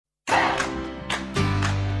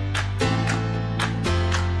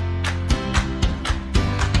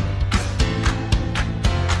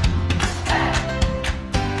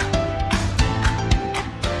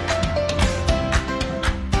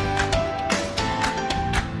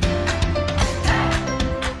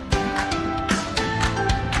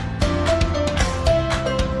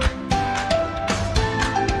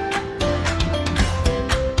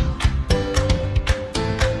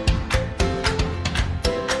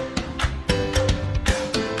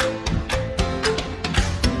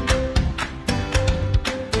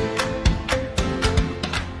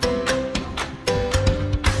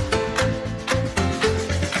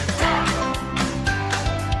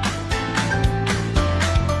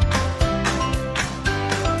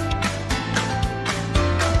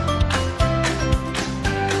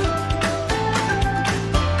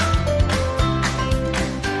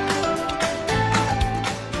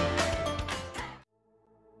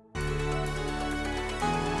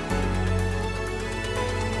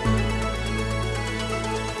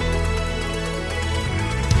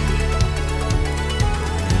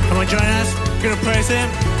Join us, we're gonna praise Him,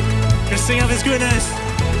 gonna sing of His goodness.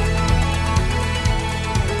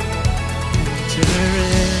 Enter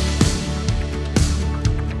in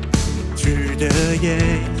through the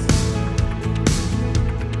gates.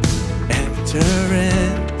 Enter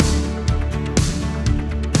in,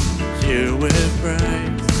 you with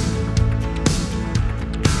praise.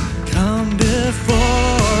 Come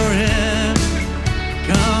before Him,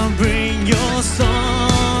 come bring your song.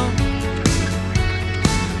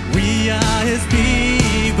 We are His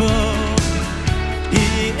people,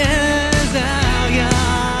 He is our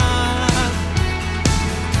God.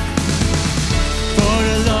 For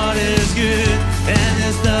the Lord is good and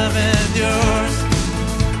His love endures.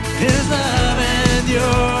 His love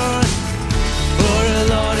endures. For the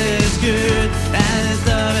Lord is good and His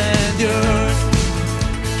love endures.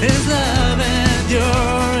 His love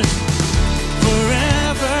endures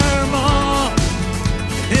forevermore.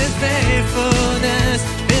 His faithfulness,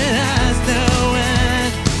 it has no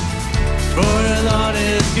end. For the Lord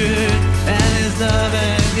is good and His love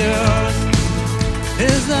endures.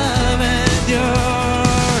 His love endures.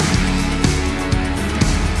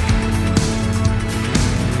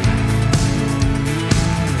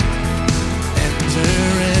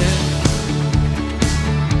 Enter in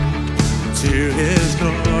to His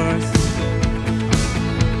courts.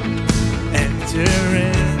 Enter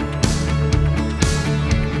in,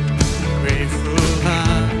 grateful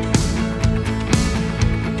heart.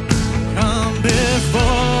 Come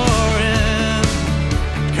before Him,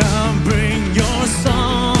 come bring your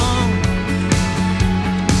song.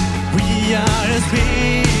 We are His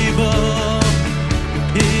people,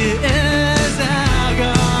 He is our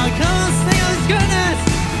God. Come on, sing of His goodness.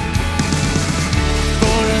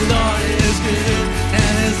 For the Lord is good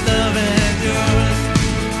and His love endures.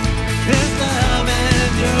 His love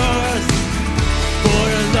endures. For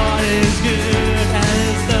the Lord is good and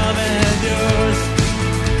His love endures.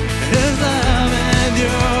 His love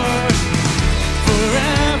endures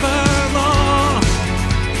forevermore.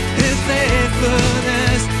 His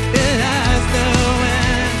faithfulness, it has no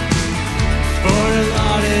end. For the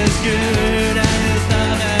Lord is good and His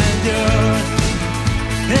love endures.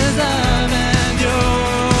 His love endures.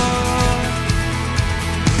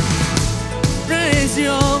 Raise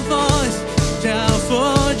your voice, shout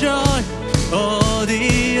for joy, all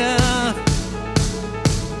the earth.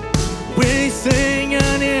 We sing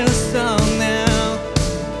a new song now.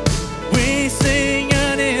 We sing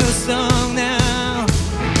a new song now.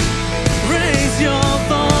 Raise your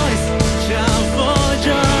voice, shout for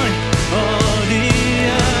joy, all the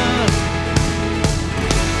earth.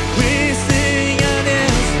 We sing a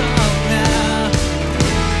new song now.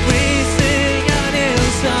 We sing a new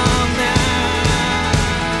song now.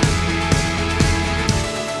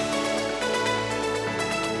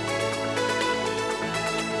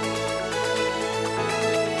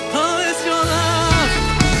 Oh, it's your love.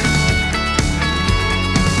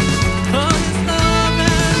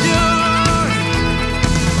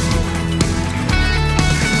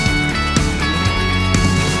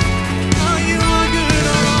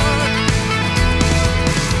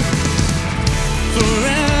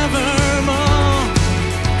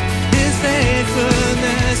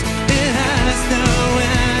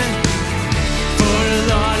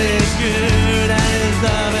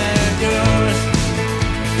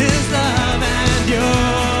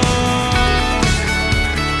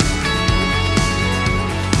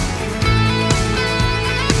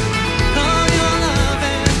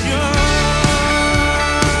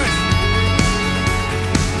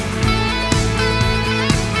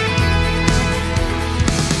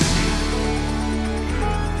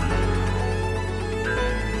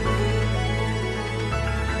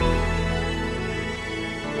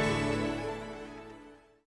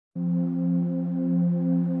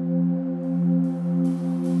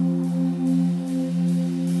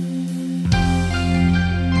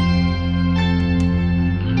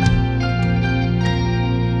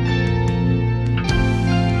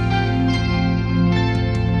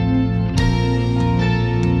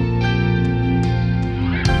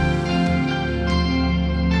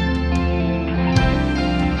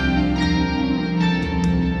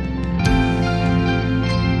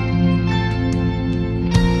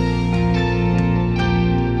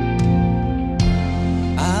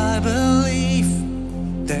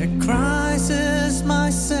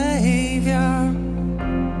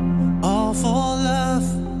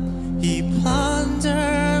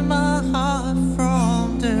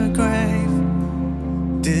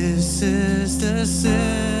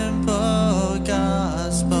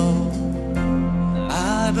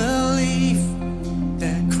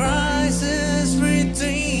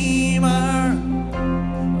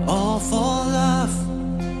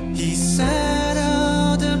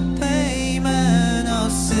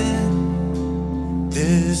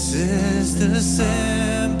 the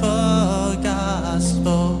simple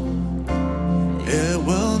gospel. It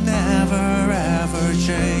will never ever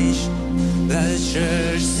change. Let the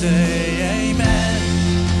church say amen.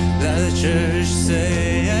 Let the church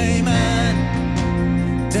say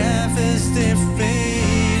amen. Death is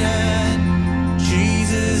defeated.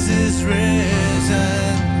 Jesus is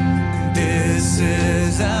risen. This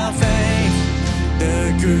is our faith,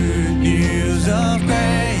 the good news of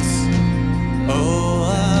grace. Oh,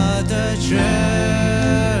 let the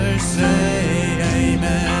church say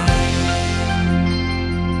amen.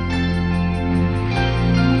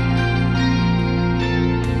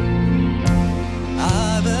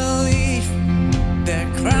 I believe that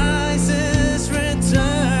Christ is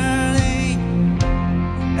returning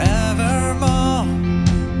evermore.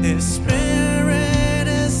 His Spirit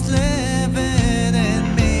is living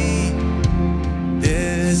in me.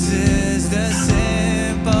 This is the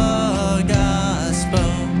simple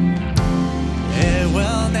gospel. It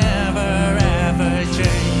will never ever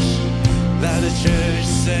change. Let the church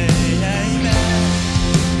say amen.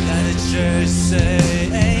 Let the church say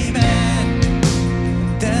amen.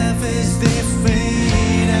 Death is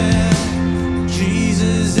defeated.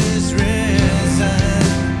 Jesus is risen.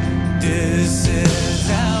 This is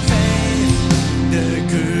our faith, the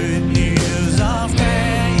good news of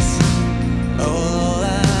grace. Oh,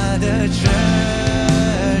 let the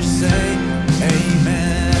church say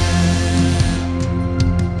amen.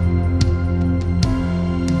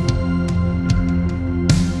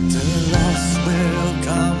 The lost will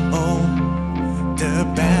come home. The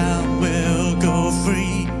bound will go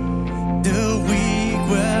free. The weak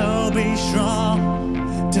will be strong.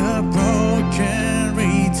 The broken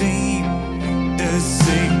redeemed. The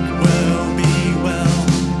sick will be well.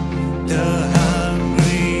 The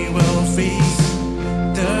hungry will feast.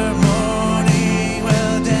 The mourning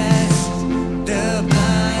will dance. The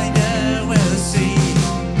blinded will see.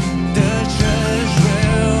 The church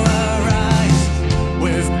will arise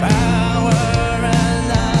with power and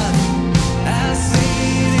love. As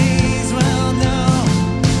cities will know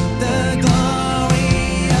the glory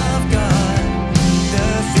of God. The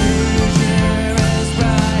future is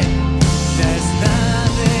bright. There's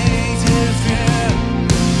nothing to fear.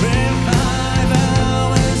 Revival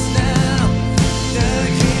is now. The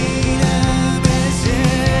kingdom is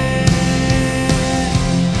here.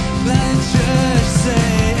 Let the church say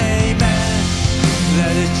amen.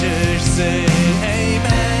 Let the church say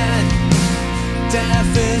amen.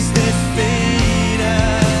 Death is defeated.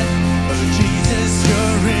 Oh, Jesus,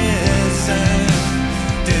 you're risen.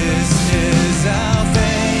 This is our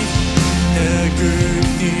faith, the good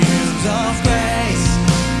news of grace.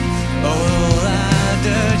 Oh, let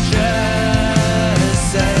the church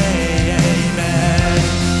say amen.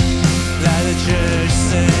 Let the church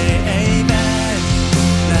say amen.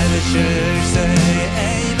 Let the church say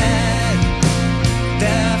amen.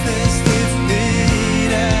 Death is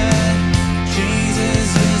defeated. Jesus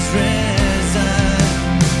is risen.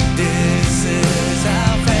 This is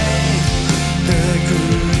our faith, the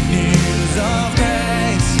good news of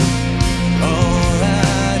grace. Oh,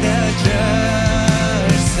 let the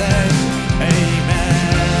church say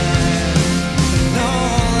amen. Oh,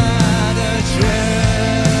 let the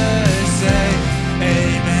church say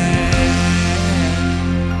amen.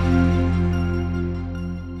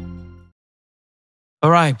 All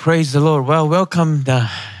right, praise the Lord. Well, welcome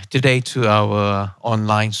today to our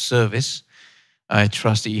online service. I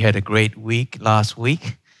trust that you had a great week last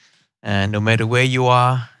week. And no matter where you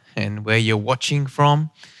are and where you're watching from,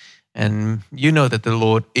 and you know that the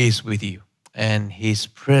Lord is with you and His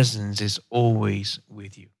presence is always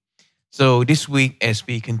with you. So this week, as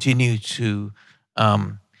we continue to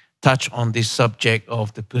touch on this subject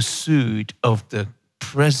of the pursuit of the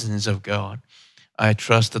presence of God, I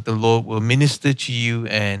trust that the Lord will minister to you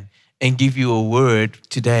and give you a word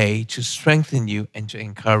today to strengthen you and to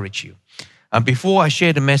encourage you. Before I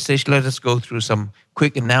share the message, let us go through some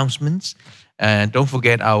quick announcements. And don't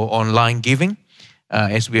forget our online giving,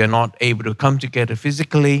 as we are not able to come together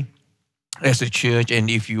physically as a church. And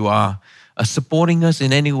if you are supporting us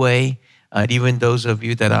in any way, even those of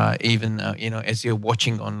you that are even, as you're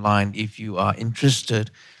watching online, if you are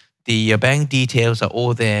interested, the bank details are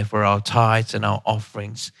all there for our tithes and our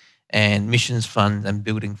offerings and missions fund and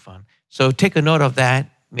building fund. So take a note of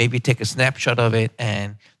that, maybe take a snapshot of it,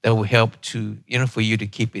 and that will help to, for you to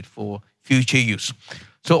keep it for future use.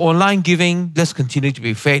 So online giving, let's continue to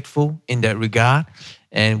be faithful in that regard.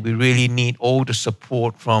 And we really need all the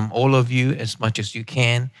support from all of you as much as you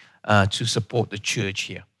can to support the church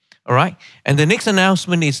here. All right. And the next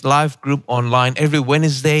announcement is live group online every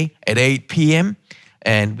Wednesday at 8 p.m.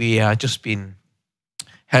 And we are just been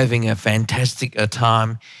having a fantastic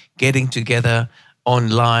time getting together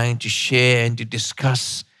online to share and to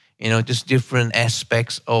discuss, just different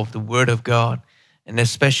aspects of the Word of God, and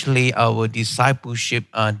especially our discipleship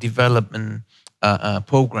development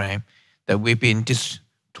program that we've been just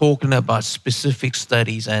talking about specific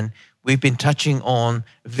studies, and we've been touching on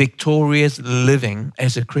victorious living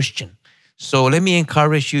as a Christian. So let me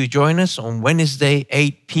encourage you, join us on Wednesday,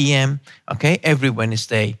 8 p.m., okay, every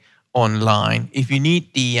Wednesday online. If you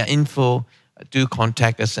need the info, do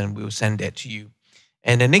contact us and we'll send that to you.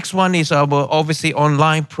 And the next one is our, obviously,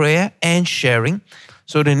 online prayer and sharing.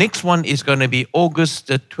 So the next one is going to be August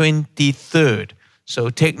the 23rd. So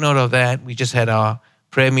take note of that. We just had our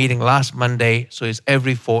prayer meeting last Monday, so it's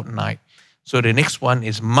every fortnight. So the next one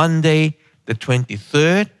is Monday the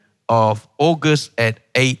 23rd of August at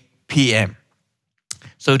 8 p.m.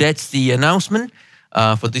 So that's the announcement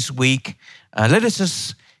for this week. Let us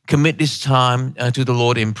just commit this time to the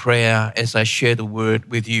Lord in prayer as I share the word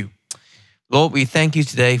with you. Lord, we thank you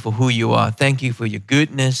today for who you are. Thank you for your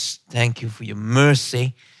goodness. Thank you for your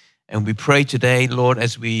mercy. And we pray today, Lord,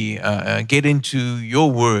 as we get into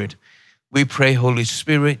your word, we pray, Holy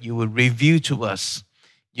Spirit, you will reveal to us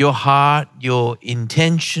your heart, your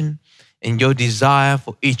intention, and your desire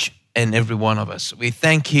for each and every one of us. We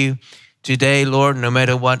thank you today, Lord, no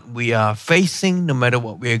matter what we are facing, no matter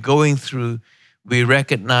what we are going through, we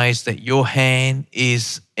recognize that your hand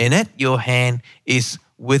is in it, your hand is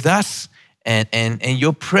with us, and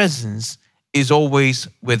your presence is always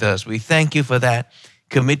with us. We thank you for that.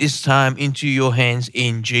 Commit this time into your hands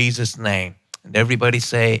in Jesus' name. And everybody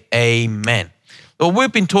say amen. Well,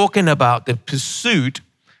 we've been talking about the pursuit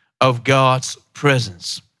of God's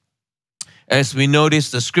presence. As we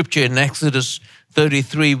notice the scripture in Exodus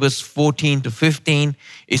 33, verse 14 to 15,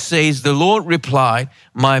 it says, the Lord replied,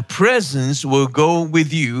 my presence will go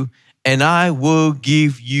with you, and I will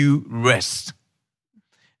give you rest.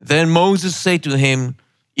 Then Moses said to him,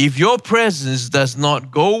 if your presence does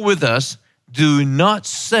not go with us, do not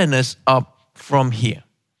send us up from here.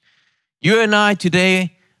 You and I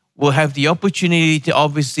today will have the opportunity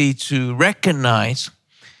to recognize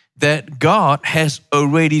that God has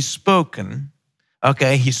already spoken.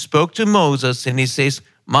 Okay, he spoke to Moses and he says,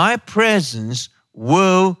 my presence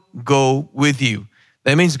will go with you.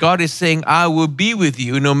 That means God is saying, I will be with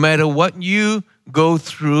you no matter what you go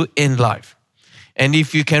through in life. And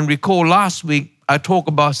if you can recall last week, I talked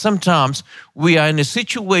about sometimes we are in a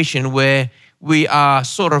situation where we are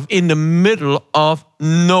sort of in the middle of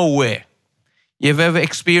nowhere. You've ever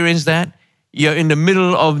experienced that? You're in the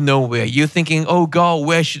middle of nowhere. You're thinking, oh God,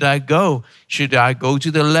 where should I go? Should I go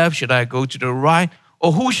to the left? Should I go to the right?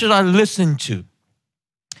 Or who should I listen to?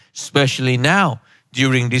 Especially now,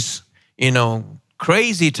 during this,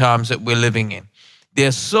 crazy times that we're living in.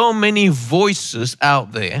 There's so many voices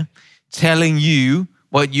out there telling you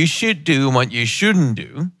what you should do and what you shouldn't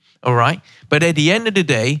do, all right? But at the end of the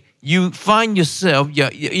day, you find yourself you're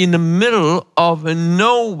in the middle of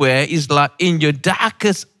nowhere. It's like in your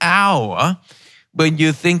darkest hour when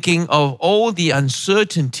you're thinking of all the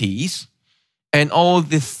uncertainties and all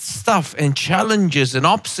this stuff and challenges and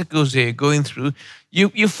obstacles that you're going through.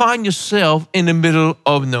 You find yourself in the middle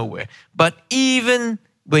of nowhere. But even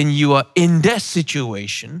when you are in that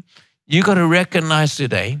situation, you got to recognize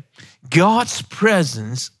today, God's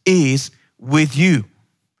presence is with you.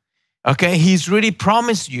 Okay, he's really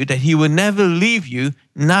promised you that he will never leave you,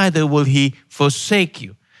 neither will he forsake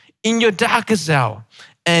you. In your darkest hour,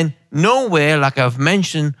 and nowhere, like I've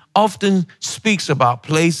mentioned, often speaks about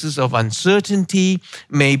places of uncertainty,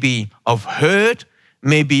 maybe of hurt,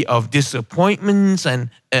 maybe of disappointments and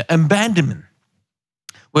abandonment,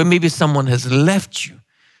 where maybe someone has left you,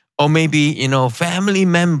 or maybe, family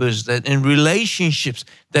members that in relationships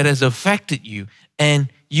that has affected you, and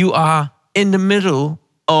you are in the middle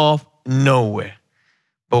of nowhere.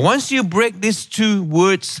 But once you break this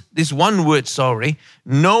one word,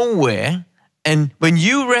 nowhere, and when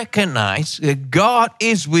you recognize that God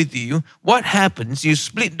is with you, what happens? You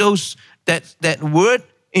split that word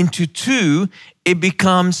into two, it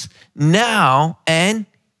becomes now and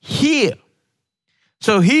here.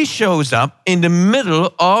 So he shows up in the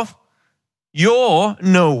middle of your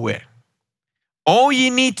nowhere. All you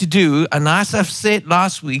need to do, and as I've said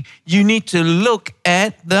last week, you need to look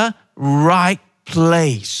at the right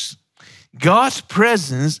place. God's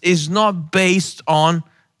presence is not based on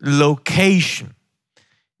location.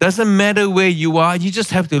 Doesn't matter where you are, you just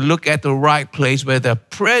have to look at the right place where the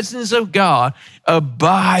presence of God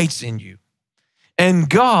abides in you. And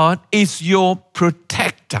God is your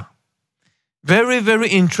protector. Very, very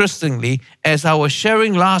interestingly, as I was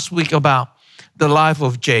sharing last week about the life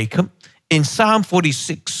of Jacob, in Psalm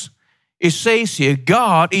 46, it says here,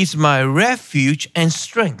 God is my refuge and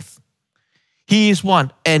strength. He is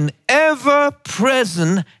what? An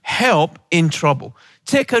ever-present help in trouble.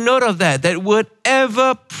 Take a note of that. That word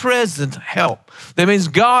ever-present help. That means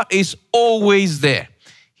God is always there.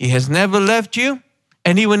 He has never left you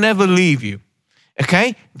and He will never leave you.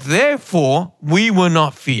 Okay? Therefore, we will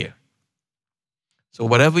not fear. So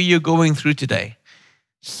whatever you're going through today,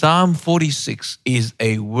 Psalm 46 is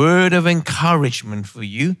a word of encouragement for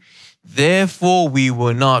you. Therefore, we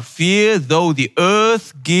will not fear, though the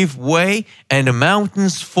earth give way and the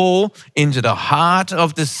mountains fall into the heart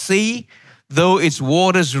of the sea, though its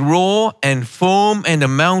waters roar and foam and the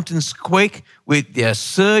mountains quake with their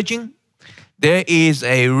surging. There is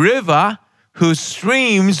a river whose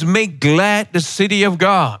streams make glad the city of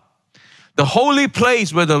God, the holy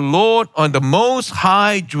place where the Lord on the Most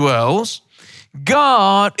High dwells.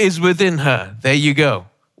 God is within her. There you go.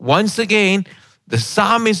 Once again, the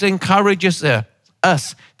psalmist encourages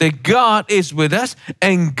us that God is with us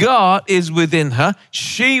and God is within her.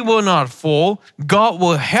 She will not fall. God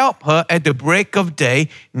will help her at the break of day.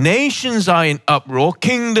 Nations are in uproar.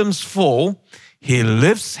 Kingdoms fall. He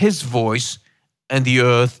lifts His voice and the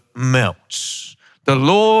earth melts. The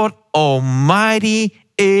Lord Almighty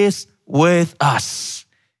is with us.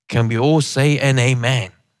 Can we all say an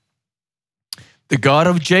amen? The God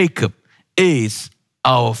of Jacob is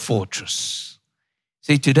our fortress.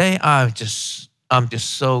 See, today I'm just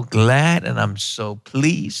so glad and I'm so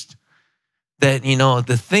pleased that,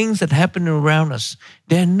 the things that happen around us,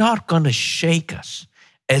 they're not going to shake us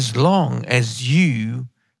as long as you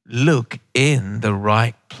look in the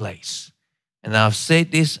right place. And I've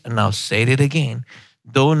said this and I'll say it again.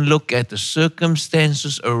 Don't look at the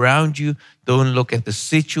circumstances around you. Don't look at the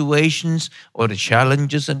situations or the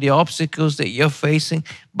challenges and the obstacles that you're facing,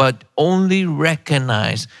 but only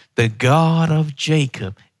recognize the God of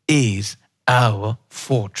Jacob is our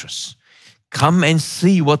fortress. Come and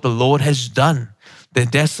see what the Lord has done. The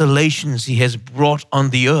desolations He has brought on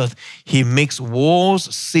the earth. He makes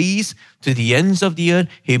wars cease to the ends of the earth.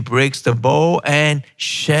 He breaks the bow and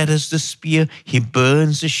shatters the spear. He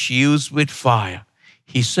burns the shields with fire.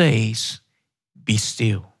 He says, be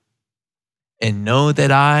still and know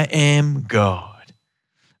that I am God.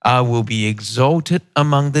 I will be exalted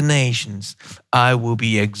among the nations. I will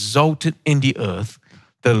be exalted in the earth.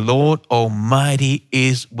 The Lord Almighty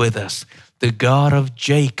is with us. The God of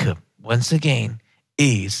Jacob, once again,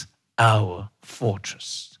 is our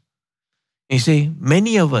fortress. You see,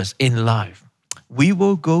 many of us in life, we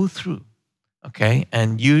will go through, okay?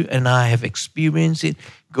 And you and I have experienced it,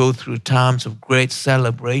 go through times of great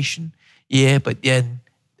celebration. Yeah, but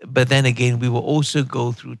then again, we will also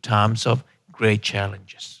go through times of great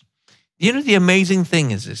challenges. The amazing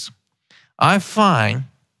thing is this. I find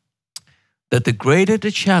that the greater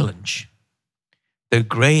the challenge, the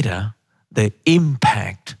greater the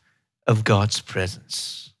impact of God's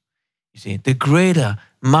presence. You see, the greater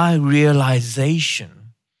my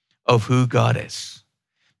realization of who God is.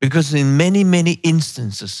 Because in many, many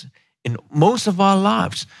instances, in most of our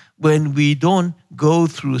lives, when we don't go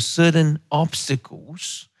through certain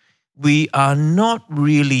obstacles, we are not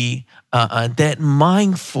really that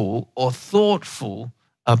mindful or thoughtful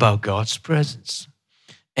about God's presence.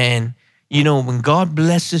 And, when God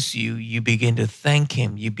blesses you, you begin to thank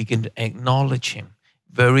Him. You begin to acknowledge Him.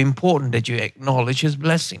 Very important that you acknowledge His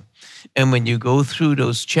blessing. And when you go through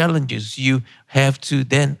those challenges, you have to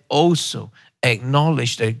then also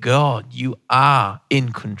acknowledge that God, you are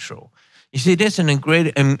in control. You see, that's a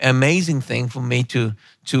great, amazing thing for me to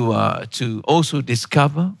also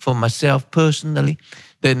discover for myself personally,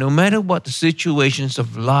 that no matter what the situations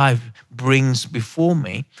of life brings before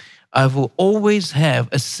me, I will always have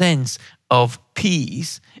a sense of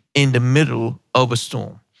peace in the middle of a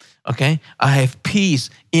storm. Okay, I have peace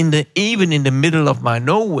even in the middle of my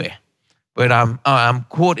nowhere, but I'm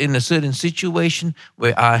caught in a certain situation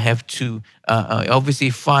where I have to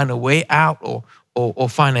obviously find a way out or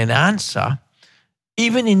find an answer.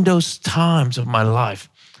 Even in those times of my life,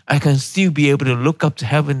 I can still be able to look up to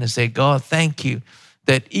heaven and say, God, thank you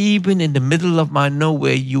that even in the middle of my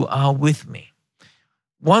nowhere, you are with me.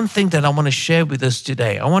 One thing that I want to share with us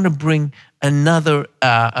today, I want to bring another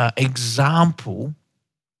example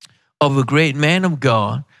of a great man of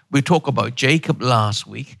God. We talked about Jacob last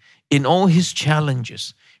week. In all his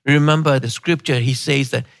challenges, remember the scripture, he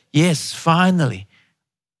says that, yes, finally,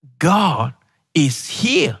 God is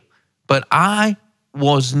here, but I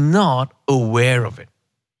was not aware of it.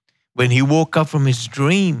 When he woke up from his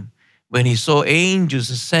dream, when he saw angels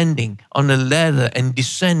ascending on a ladder and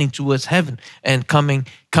descending towards heaven and coming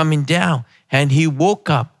down, and he woke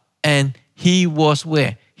up and he was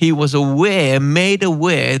where? He was aware, made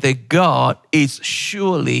aware that God is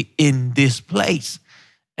surely in this place.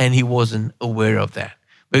 And he wasn't aware of that.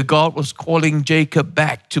 But God was calling Jacob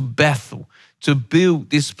back to Bethel to build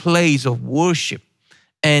this place of worship.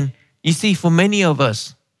 And you see, for many of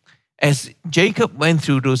us, as Jacob went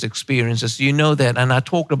through those experiences, you know that, and I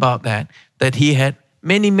talked about that he had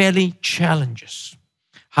many, many challenges.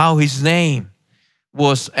 How his name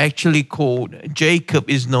was actually called, Jacob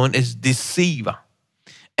is known as deceiver.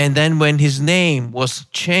 And then when his name was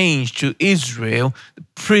changed to Israel, the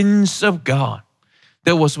Prince of God,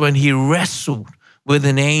 that was when he wrestled with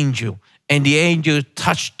an angel, and the angel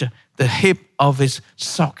touched the hip of his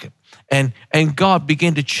socket. And God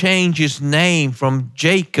began to change his name from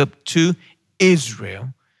Jacob to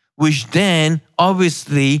Israel, which then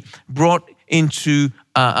obviously brought into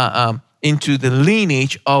the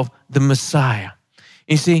lineage of the Messiah.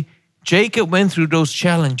 You see, Jacob went through those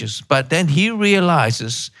challenges, but then he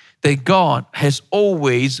realizes that God has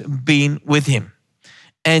always been with him.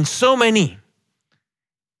 And so many,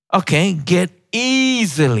 get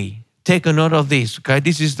easily, take a note of this, okay?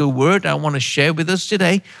 This is the word I want to share with us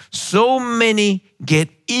today. So many get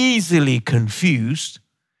easily confused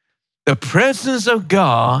the presence of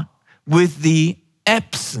God with the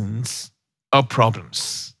absence of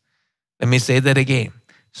problems. Let me say that again.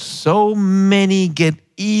 So many get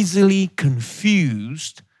easily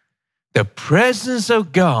confused the presence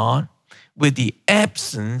of God with the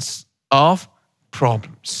absence of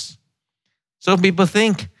problems. So people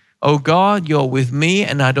think, oh God, you're with me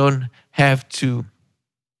and I don't have to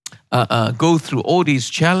go through all these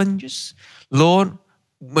challenges. Lord,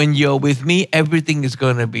 when you're with me, everything is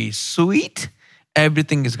going to be sweet.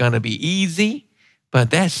 Everything is going to be easy.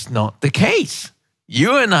 But that's not the case.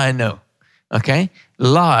 You and I know, okay?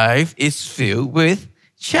 Life is filled with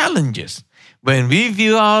challenges. When we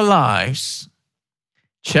view our lives,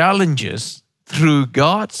 challenges through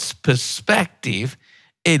God's perspective,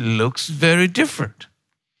 it looks very different.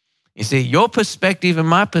 You see, your perspective and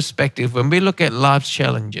my perspective, when we look at life's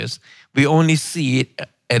challenges, we only see it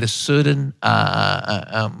at a certain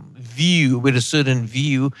view, with a certain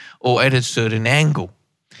view or at a certain angle.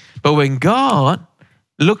 But when God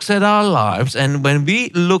looks at our lives and when we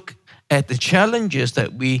look at the challenges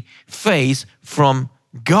that we face from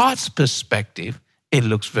God's perspective, it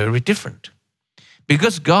looks very different.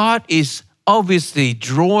 Because God is obviously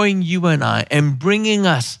drawing you and I and bringing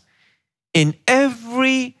us in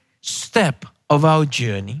every step of our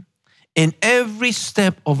journey, in every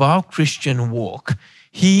step of our Christian walk.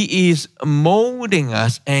 He is molding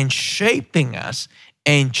us and shaping us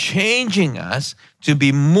and changing us to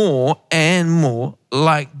be more and more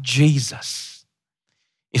like Jesus.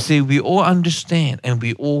 You see, we all understand and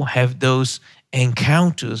we all have those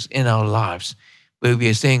encounters in our lives where we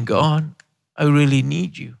are saying, God, I really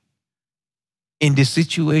need you. In the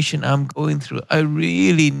situation I'm going through, I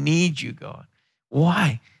really need you, God.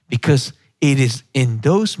 Why? Because it is in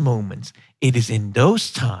those moments, it is in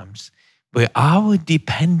those times where our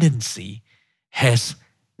dependency has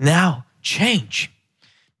now changed.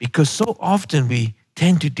 Because so often we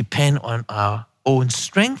tend to depend on our own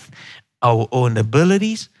strength, our own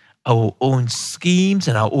abilities, our own schemes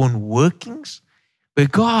and our own workings.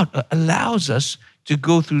 But God allows us to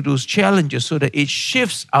go through those challenges so that it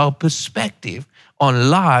shifts our perspective on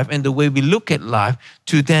life and the way we look at life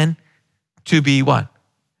to be what?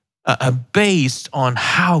 Based on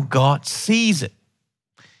how God sees it.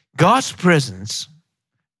 God's presence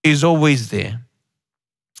is always there.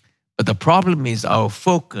 But the problem is our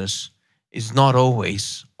focus is not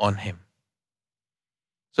always on Him.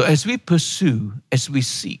 So as we pursue, as we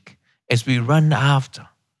seek, as we run after,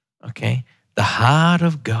 the heart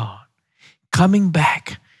of God, coming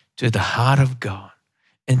back to the heart of God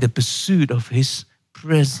and the pursuit of His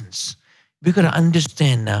presence, we've got to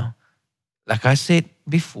understand now, like I said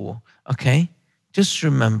before, just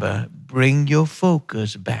remember, bring your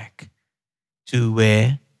focus back to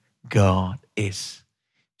where God is,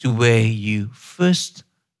 to where you first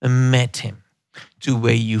met Him, to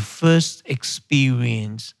where you first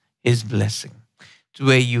experienced His blessing, to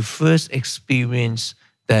where you first experienced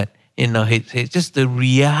that, just the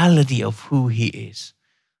reality of who He is.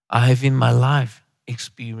 I have in my life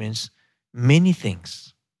experienced many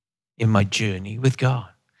things in my journey with God.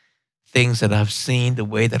 Things that I've seen, the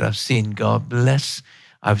way that I've seen God bless,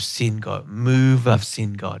 I've seen God move, I've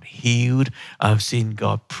seen God healed, I've seen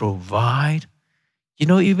God provide.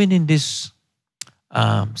 Even in this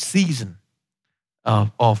season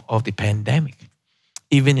of the pandemic,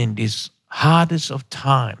 even in this hardest of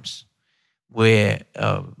times where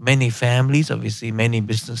many families, obviously many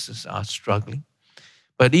businesses are struggling,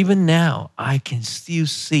 But even now, I can still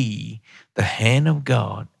see the hand of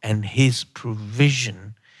God and His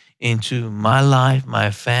provision into my life,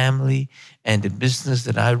 my family, and the business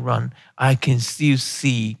that I run. I can still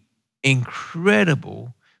see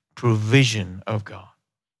incredible provision of God.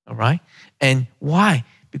 All right? And why?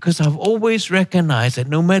 Because I've always recognized that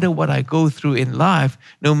no matter what I go through in life,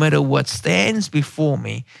 no matter what stands before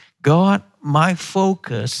me, God, my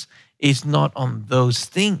focus is not on those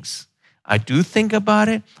things. I do think about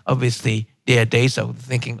it. Obviously, there are days I'm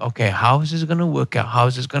thinking, okay, how is this going to work out? How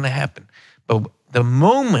is this going to happen? But the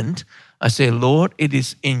moment I say, Lord, it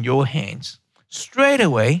is in your hands, straight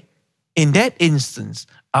away, in that instance,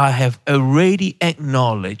 I have already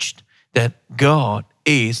acknowledged that God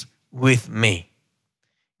is with me.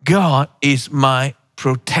 God is my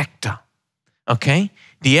protector. Okay?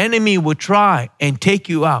 The enemy will try and take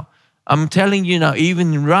you out. I'm telling you now,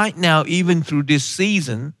 even right now, even through this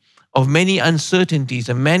season of many uncertainties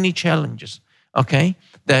and many challenges, okay,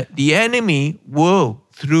 that the enemy will,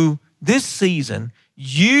 through this season,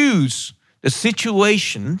 use the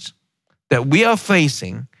situations that we are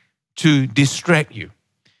facing to distract you,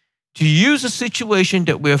 to use the situation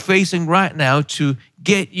that we're facing right now to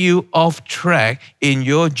get you off track in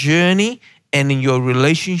your journey and in your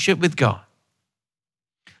relationship with God.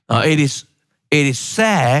 Now, it is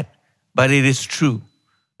sad, but it is true.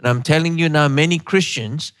 And I'm telling you now, many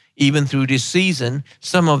Christians, even through this season,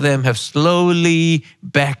 some of them have slowly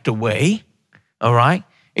backed away, all right?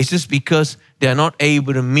 It's just because they're not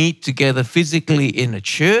able to meet together physically in a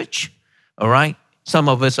church, all right? Some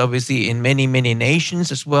of us, obviously, in many, many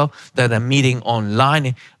nations as well, that are meeting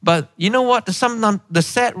online. But you know what? The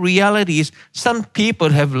sad reality is some people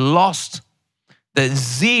have lost that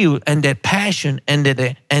zeal and that passion and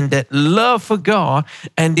that love for God,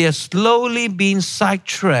 and they're slowly being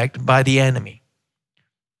sidetracked by the enemy.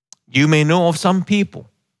 You may know of some people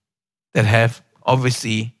that have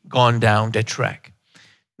obviously gone down that track.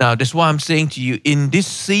 Now, that's why I'm saying to you, in this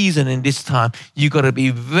season, in this time, you got to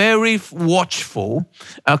be very watchful,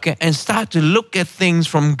 okay, and start to look at things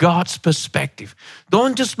from God's perspective.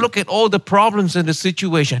 Don't just look at all the problems in the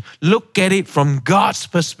situation. Look at it from God's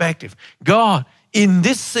perspective. God, in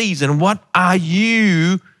this season, what are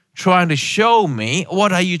you trying to show me?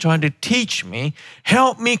 What are you trying to teach me?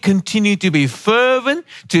 Help me continue to be fervent,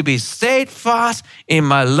 to be steadfast in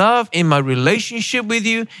my love, in my relationship with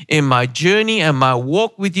you, in my journey and my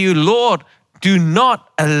walk with you. Lord, do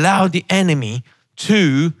not allow the enemy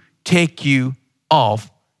to take you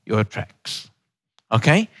off your tracks.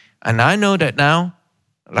 Okay? And I know that now,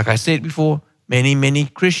 like I said before, many, many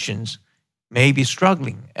Christians may be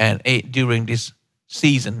struggling during this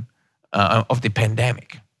season of the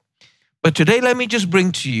pandemic. But today, let me just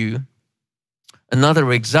bring to you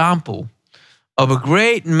another example of a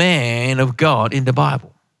great man of God in the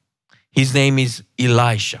Bible. His name is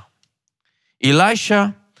Elisha.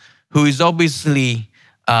 Elisha, who is obviously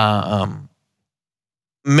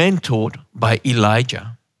mentored by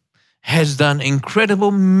Elijah, has done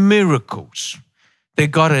incredible miracles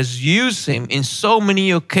that God has used him in so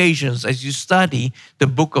many occasions as you study the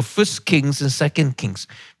book of 1 Kings and 2 Kings,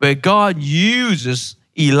 where God uses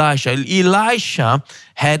Elisha. Elisha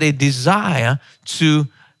had a desire to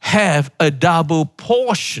have a double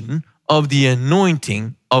portion of the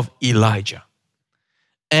anointing of Elijah.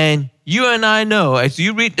 And you and I know, as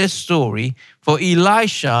you read this story, for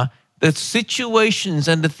Elisha, the situations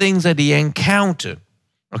and the things that he encountered,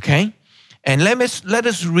 okay? And let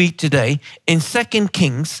us read today in 2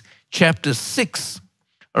 Kings chapter 6,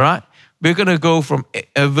 all right? We're going to go from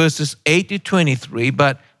verses 8 to 23,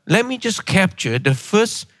 but let me just capture the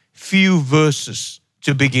first few verses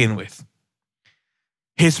to begin with.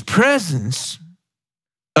 His presence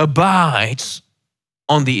abides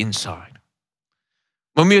on the inside.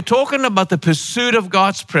 When we are talking about the pursuit of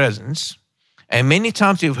God's presence, and many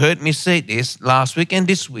times you've heard me say this last week and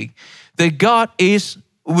this week, that God is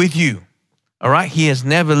with you. All right? He has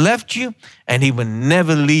never left you, and He will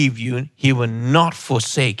never leave you. He will not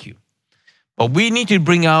forsake you. But we need to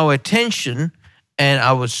bring our attention and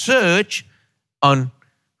our search on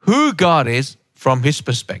who God is from His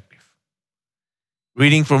perspective.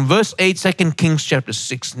 Reading from verse 8, 2 Kings chapter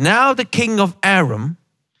 6. Now the king of Aram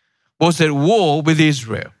was at war with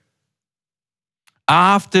Israel.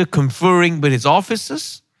 After conferring with his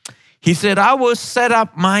officers, he said, I will set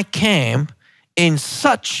up my camp in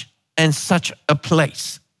such and such a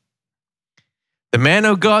place. The man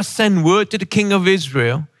of God sent word to the king of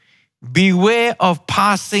Israel, beware of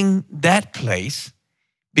passing that place,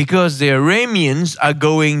 because the Arameans are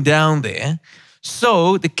going down there.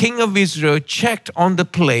 So the king of Israel checked on the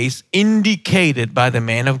place indicated by the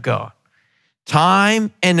man of God.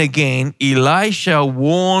 Time and again, Elisha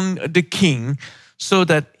warned the king so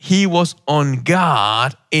that he was on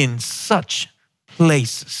guard in such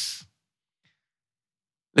places.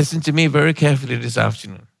 Listen to me very carefully this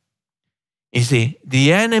afternoon. You see,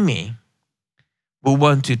 the enemy will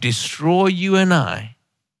want to destroy you and I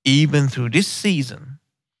even through this season.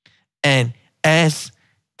 And as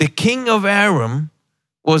the king of Aram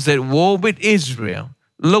was at war with Israel,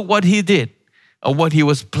 look what he did, or what he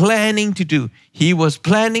was planning to do. He was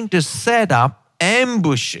planning to set up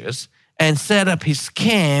ambushes and set up his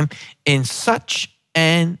camp in such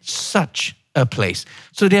and such a place.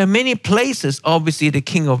 So there are many places, obviously, the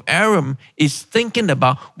king of Aram is thinking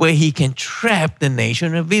about where he can trap the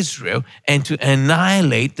nation of Israel and to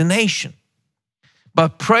annihilate the nation.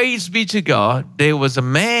 But praise be to God, there was a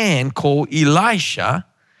man called Elisha.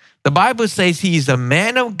 The Bible says he is a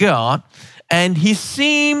man of God, and he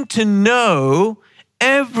seemed to know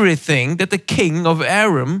everything that the king of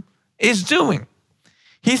Aram is doing.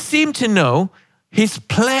 He seemed to know his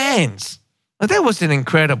plans. Now, that was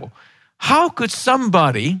incredible. How could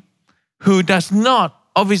somebody who does not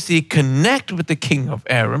obviously connect with the king of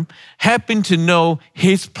Aram happen to know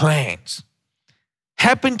his plans?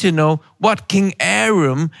 Happen to know what King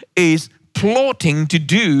Aram is plotting to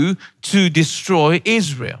do to destroy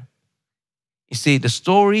Israel? You see, the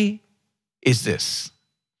story is this,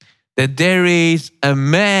 that there is a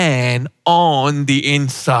man on the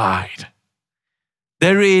inside.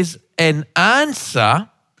 There is an answer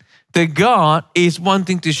that God is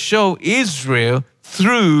wanting to show Israel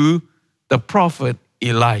through the prophet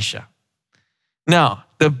Elisha. Now,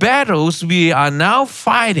 the battles we are now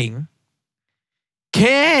fighting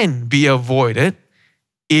can be avoided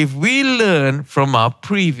if we learn from our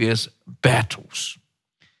previous battles.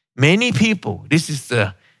 Many people, this is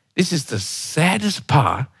the saddest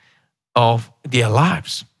part of their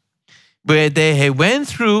lives, where they have went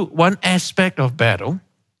through one aspect of battle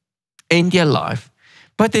in their life,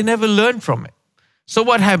 but they never learn from it. So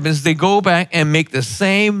what happens? They go back and make the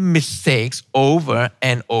same mistakes over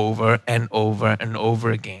and over and over and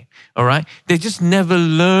over again. All right? They just never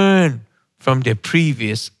learn from their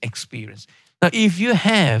previous experience. Now, if you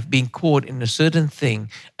have been caught in a certain thing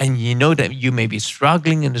and you know that you may be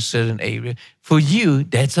struggling in a certain area, for you,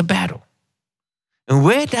 that's a battle. And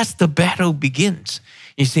where does the battle begins?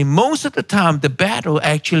 You see, most of the time, the battle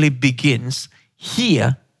actually begins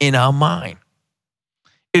here in our mind.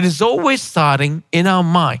 It is always starting in our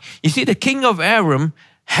mind. You see, the king of Aram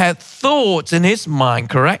had thoughts in his mind,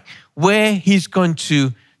 correct? Where he's going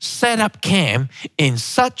to set up camp in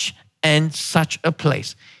such and such a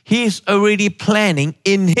place. He is already planning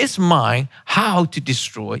in his mind how to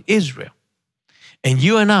destroy Israel. And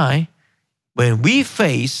you and I, when we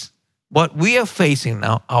face what we are facing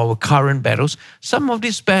now, our current battles, some of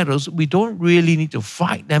these battles, we don't really need to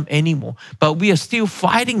fight them anymore, but we are still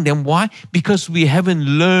fighting them. Why? Because we haven't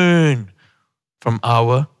learned from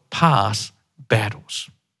our past battles.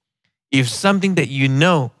 If something that you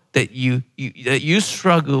know that you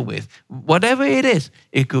struggle with, whatever it is,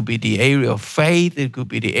 it could be the area of faith, it could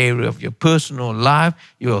be the area of your personal life,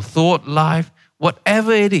 your thought life,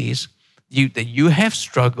 whatever it is that you have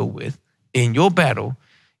struggled with in your battle,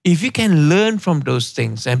 if you can learn from those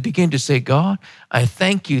things and begin to say, God, I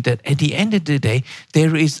thank you that at the end of the day,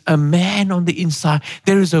 there is a man on the inside.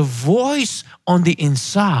 There is a voice on the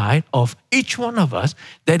inside of each one of us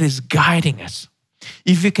that is guiding us.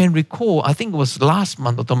 If you can recall, I think it was last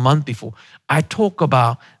month or the month before, I talked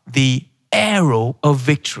about the arrow of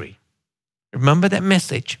victory. Remember that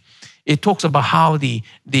message? It talks about how the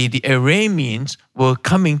Arameans were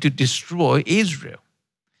coming to destroy Israel.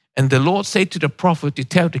 And the Lord said to the prophet to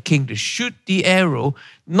tell the king to shoot the arrow,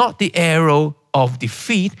 not the arrow of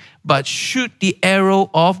defeat, but shoot the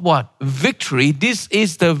arrow of what? Victory. This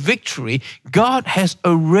is the victory. God has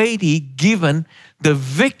already given the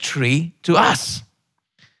victory to us.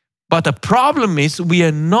 But the problem is we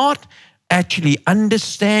are not actually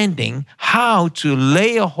understanding how to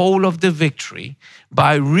lay a hold of the victory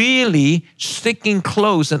by really sticking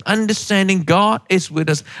close and understanding God is with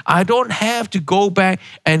us. I don't have to go back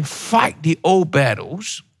and fight the old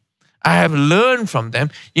battles. I have learned from them.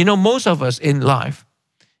 You know, most of us in life,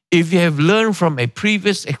 if you have learned from a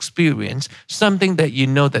previous experience, something that you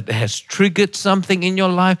know that has triggered something in your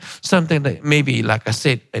life, something that maybe, like I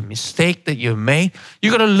said, a mistake that you made,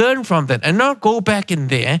 you got to learn from that and not go back in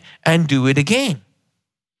there and do it again.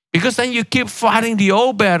 Because then you keep fighting the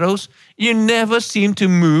old battles, you never seem to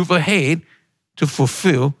move ahead to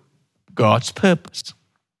fulfill God's purpose.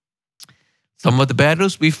 Some of the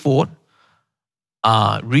battles we fought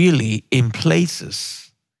are really in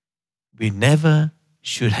places we never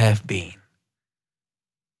should have been.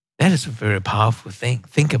 That is a very powerful thing.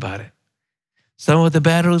 Think about it. Some of the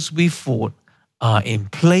battles we fought are in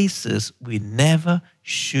places we never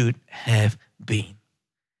should have been.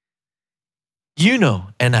 You know,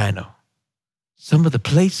 and I know, some of the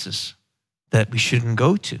places that we shouldn't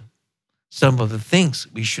go to, some of the things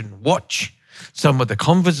we shouldn't watch, some of the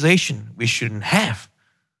conversation we shouldn't have,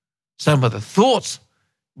 some of the thoughts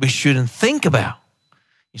we shouldn't think about.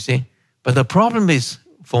 You see? But the problem is,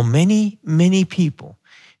 for many, many people,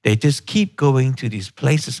 they just keep going to these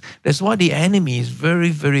places. That's why the enemy is very,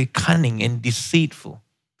 very cunning and deceitful.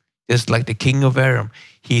 Just like the king of Aram.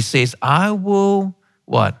 He says, I will,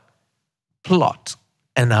 what? Plot,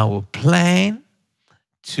 and I will plan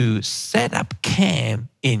to set up camp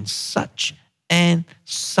in such and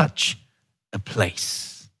such a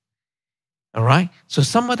place. All right? So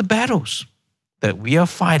some of the battles that we are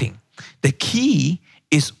fighting, the key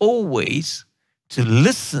is always to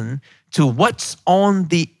listen to what's on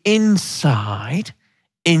the inside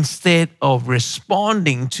instead of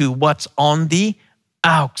responding to what's on the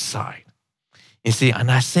outside. You see,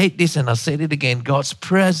 and I said this and I said it again, God's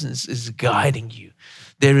presence is guiding you.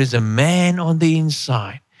 There is a man on the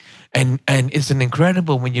inside. And it's an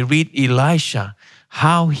incredible when you read Elisha,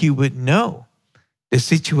 how he would know the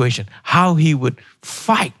situation, how he would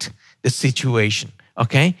fight the situation,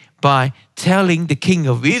 okay? By telling the king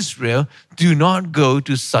of Israel, do not go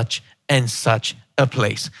to such and such a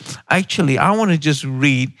place. Actually, I want to just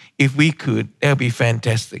read, if we could, that would be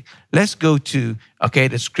fantastic. Let's go to, okay,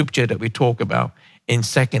 the scripture that we talk about in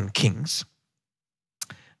 2 Kings.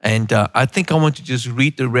 And I think I want to just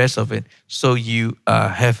read the rest of it so you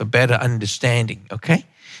have a better understanding, okay,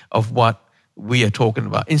 of what we are talking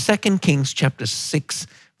about. In 2 Kings chapter 6,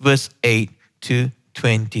 verse 8 to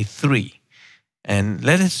 23. And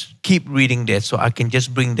let us keep reading that so I can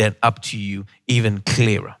just bring that up to you even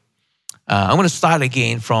clearer. I'm going to start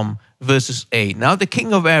again from verses 8. Now the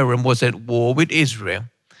king of Aram was at war with Israel.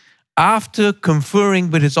 After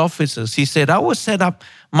conferring with his officers, he said, I will set up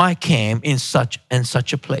my camp in such and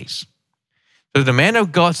such a place. So the man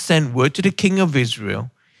of God sent word to the king of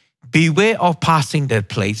Israel, beware of passing that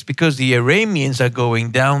place because the Arameans are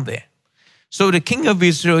going down there. So the king of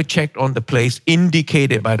Israel checked on the place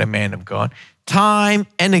indicated by the man of God. Time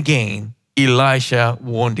and again, Elisha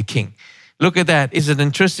warned the king. Look at that. It's an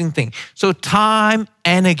interesting thing. So time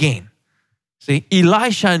and again. See,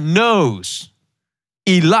 Elisha knows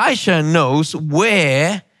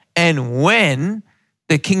where and when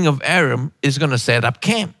the king of Aram is going to set up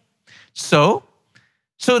camp. So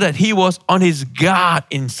that he was on his guard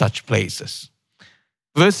in such places.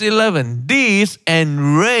 Verse 11, this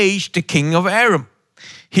enraged the king of Aram.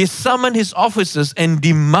 He summoned his officers and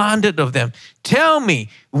demanded of them, tell me,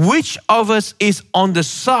 which of us is on the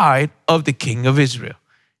side of the king of Israel?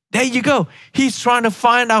 There you go. He's trying to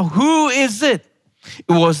find out who is it.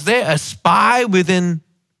 Was there a spy within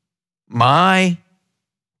my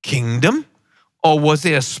kingdom? Or was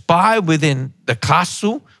there a spy within the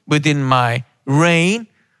castle, within my reign,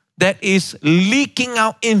 that is leaking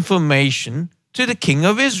out information to the king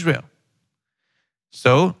of Israel?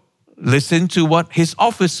 So listen to what his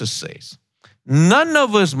officer says. None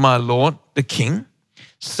of us, my lord, the king,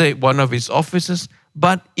 said one of his officers,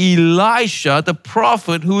 but Elisha, the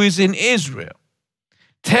prophet who is in Israel,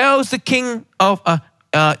 tells the king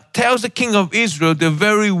of Israel the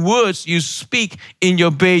very words you speak in your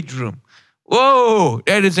bedroom. Whoa,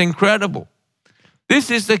 that is incredible. This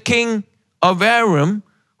is the king of Aram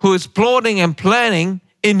who is plotting and planning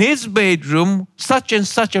in his bedroom, such and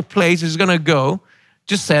such a place is going to go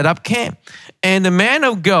to set up camp. And the man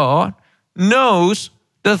of God knows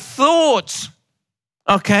the thoughts,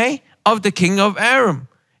 okay, of the king of Aram.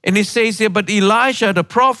 And he says here, but Elisha, the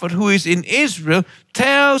prophet who is in Israel,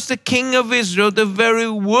 tells the king of Israel the very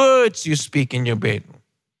words you speak in your bedroom.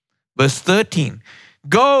 Verse 13,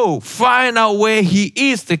 go find out where he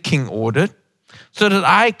is, the king ordered, so that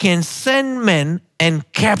I can send men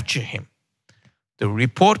and capture him. The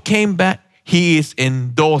report came back, he is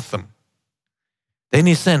in Dothan. Then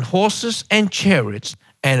he sent horses and chariots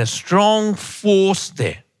and a strong force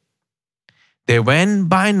there. They went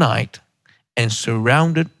by night and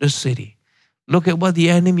surrounded the city. Look at what the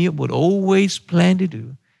enemy would always plan to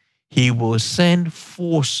do. He will send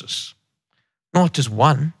forces, not just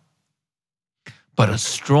one, but a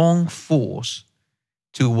strong force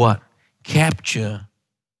to what? Capture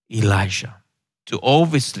Elisha, to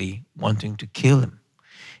obviously wanting to kill him.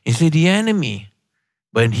 You see, the enemy,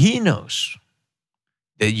 when he knows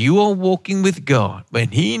that you are walking with God, when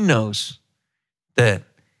he knows that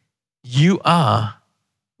you are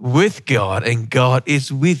with God and God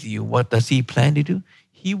is with you, what does he plan to do?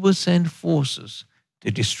 He will send forces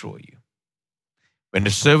to destroy you. When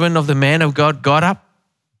the servant of the man of God got up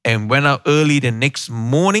and went out early the next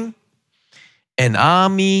morning, an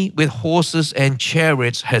army with horses and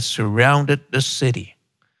chariots had surrounded the city.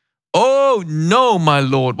 "Oh, no, my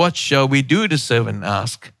Lord, what shall we do?" the servant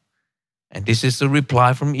asked. And this is the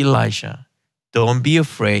reply from Elisha. "Don't be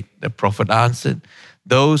afraid," the prophet answered.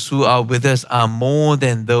 "Those who are with us are more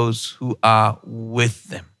than those who are with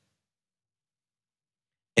them."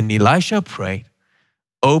 And Elisha prayed,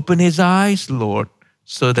 "Open his eyes, Lord,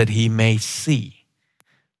 so that he may see."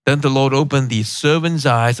 Then the Lord opened the servant's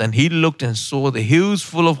eyes, and he looked and saw the hills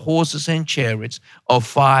full of horses and chariots of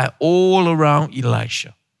fire all around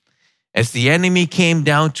Elisha. As the enemy came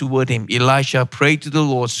down toward him, Elisha prayed to the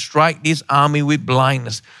Lord, "Strike this army with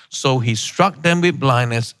blindness." So he struck them with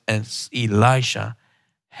blindness as Elisha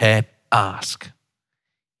had asked.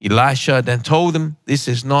 Elisha then told them, "This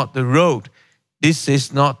is not the road. This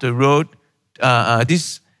is not the road.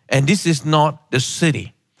 This is not the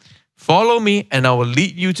city. Follow me and I will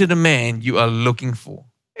lead you to the man you are looking for."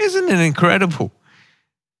 Isn't it incredible?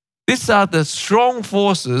 These are the strong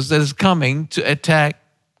forces that is coming to attack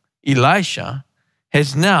Elisha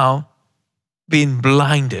has now been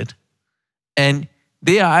blinded, and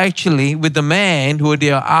they are actually with the man who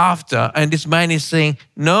they are after, and this man is saying,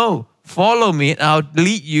 "No, follow me and I'll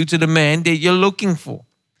lead you to the man that you're looking for."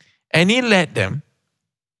 And he led them.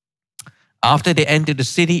 After they entered the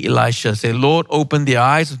city, Elisha said, "Lord, open the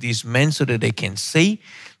eyes of these men so that they can see."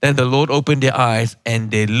 Then the Lord opened their eyes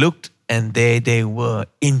and they looked, and there they were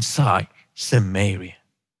inside Samaria.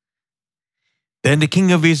 Then the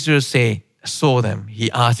king of Israel saw them. He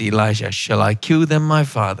asked Elisha, "Shall I kill them, my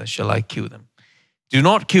father? Shall I kill them?" "Do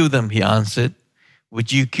not kill them," he answered.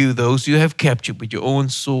 "Would you kill those you have captured with your own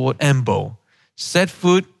sword and bow? Set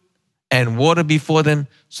food and water before them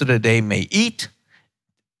so that they may eat,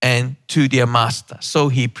 and to their master." So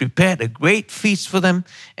he prepared a great feast for them,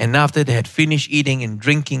 and after they had finished eating and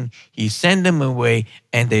drinking, he sent them away,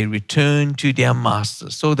 and they returned to their master.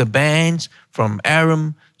 So the bands from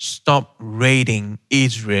Aram stopped raiding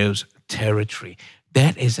Israel's territory.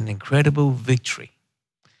 That is an incredible victory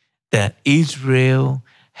that Israel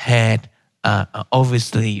had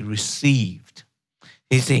obviously received.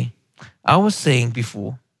 You see, I was saying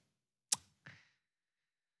before,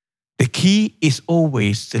 the key is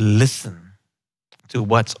always to listen to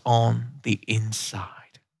what's on the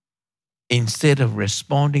inside instead of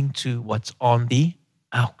responding to what's on the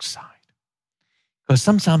outside. Because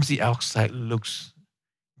sometimes the outside looks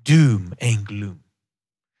doom and gloom,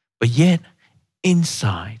 but yet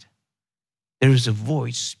inside there is a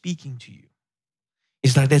voice speaking to you.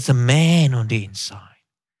 It's like there's a man on the inside.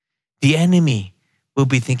 The enemy will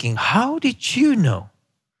be thinking, "How did you know?"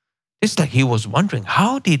 It's like he was wondering,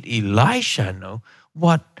 how did Elisha know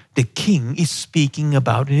what the king is speaking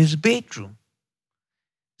about in his bedroom?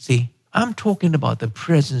 See, I'm talking about the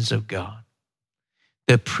presence of God.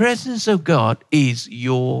 The presence of God is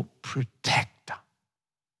your protector.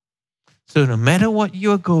 So no matter what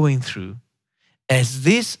you're going through, as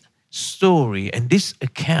this story and this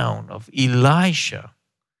account of Elisha,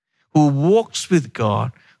 who walks with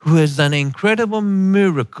God, who has done incredible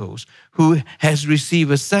miracles, who has received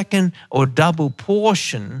a second or double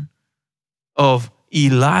portion of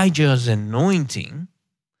Elijah's anointing,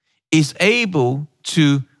 is able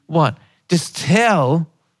to what? Just tell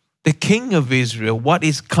the king of Israel what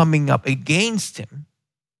is coming up against him.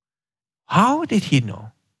 How did he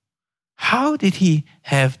know? How did he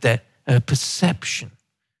have that perception?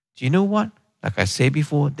 Do you know what? Like I said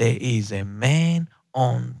before, there is a man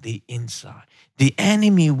on the inside. The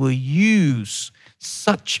enemy will use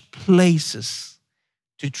such places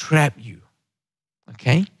to trap you.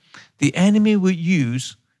 Okay? The enemy will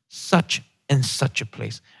use such and such a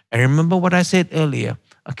place. And remember what I said earlier,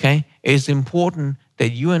 okay? It's important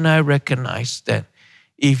that you and I recognize that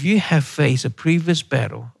if you have faced a previous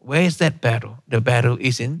battle, where is that battle? The battle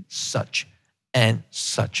is in such and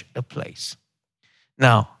such a place.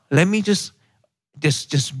 Now, let me just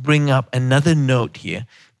bring up another note here.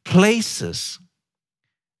 Places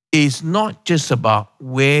is not just about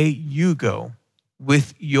where you go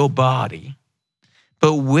with your body,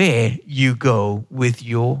 but where you go with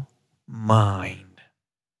your mind.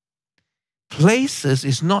 Places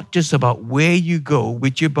is not just about where you go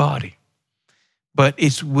with your body, but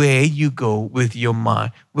it's where you go with your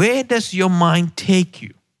mind. Where does your mind take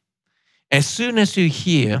you? As soon as you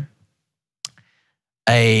hear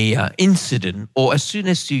a incident, or as soon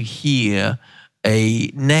as you hear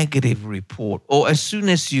a negative report, or as soon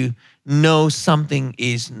as you know something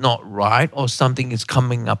is not right, or something is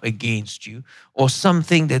coming up against you, or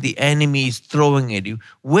something that the enemy is throwing at you,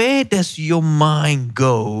 where does your mind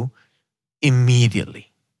go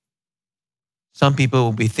immediately? Some people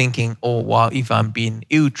will be thinking, oh, well, if I'm being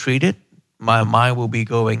ill-treated, my mind will be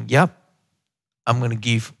going, yep, I'm going to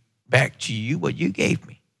give back to you what you gave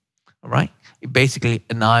me. All right? Basically,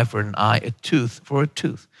 an eye for an eye, a tooth for a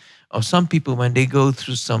tooth. Or some people, when they go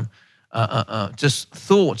through some just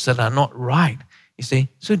thoughts that are not right, you see,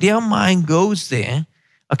 so their mind goes there,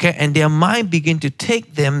 okay, and their mind begin to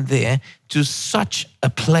take them there to such a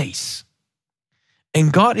place.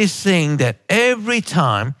 And God is saying that every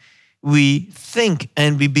time we think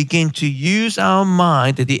and we begin to use our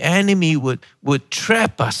mind, that the enemy would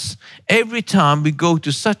trap us. Every time we go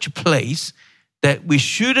to such a place that we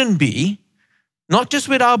shouldn't be, not just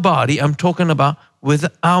with our body, I'm talking about with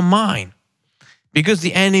our mind. Because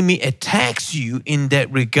the enemy attacks you in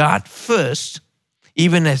that regard first,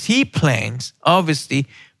 even as he plans, obviously,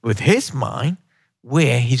 with his mind,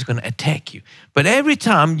 where he's going to attack you. But every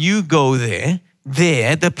time you go there,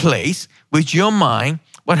 the place, with your mind,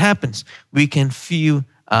 what happens? We can feel,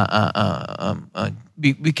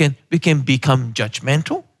 we can become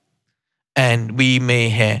judgmental, and we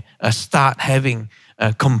may start having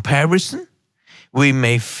a comparison. We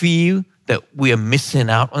may feel that we are missing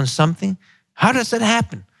out on something. How does that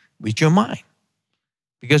happen? With your mind.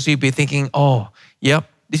 Because you'll be thinking, oh, yep,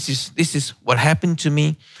 this is what happened to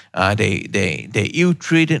me. They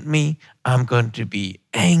ill-treated me. I'm going to be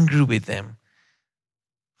angry with them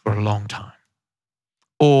for a long time.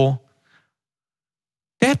 Or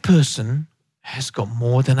that person has got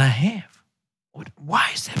more than I have.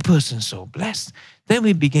 Why is that person so blessed? Then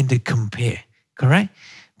we begin to compare, correct?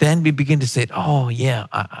 Then we begin to say, oh yeah,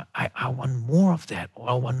 I want more of that, or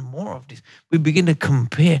I want more of this. We begin to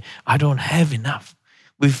compare. I don't have enough.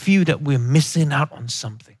 We feel that we're missing out on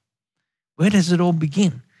something. Where does it all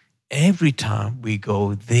begin? Every time we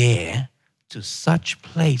go there to such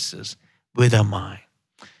places with our mind.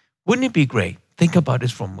 Wouldn't it be great? Think about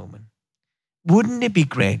this for a moment. Wouldn't it be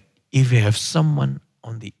great if you have someone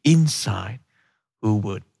on the inside who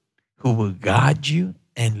will guide you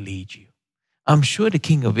and lead you? I'm sure the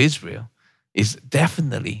king of Israel is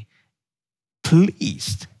definitely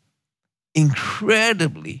pleased,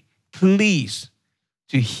 incredibly pleased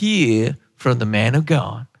to hear from the man of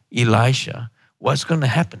God, Elisha, what's going to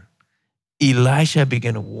happen. Elisha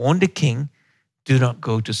began to warn the king, do not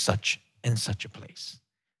go to such and such a place.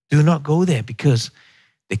 Do not go there, because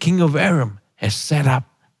the king of Aram has set up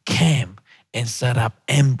camp and set up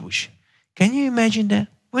ambush. Can you imagine that?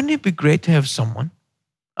 Wouldn't it be great to have someone,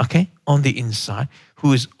 okay, on the inside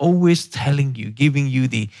who is always telling you, giving you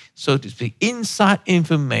the, so to speak, inside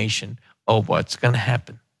information of what's going to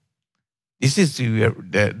happen? This is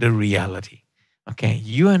the reality, okay?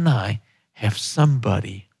 You and I have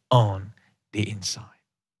somebody on the inside.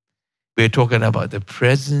 We're talking about the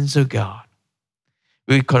presence of God.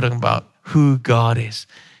 We're talking about who God is.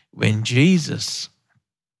 When Jesus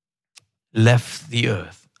left the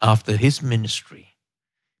earth after his ministry,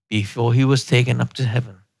 before he was taken up to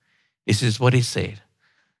heaven, this is what he said: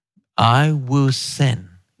 I will send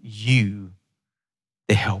you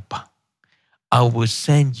the helper. I will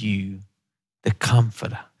send you the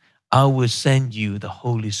comforter. I will send you the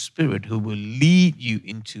Holy Spirit who will lead you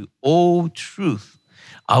into all truth.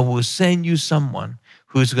 I will send you someone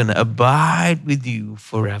who's going to abide with you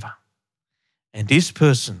forever. And this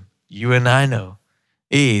person, you and I know,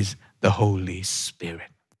 is the Holy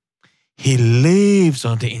Spirit. He lives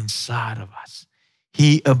on the inside of us.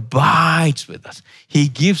 He abides with us. He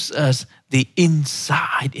gives us the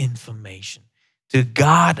inside information to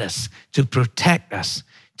guard us, to protect us,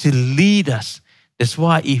 to lead us. That's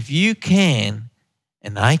why if you can,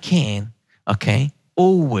 and I can, okay,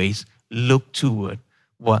 always look toward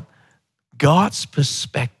what God's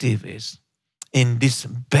perspective is in this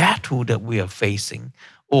battle that we are facing,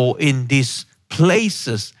 or in these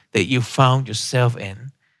places that you found yourself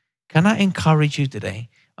in. Can I encourage you today?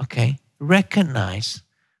 Okay, recognize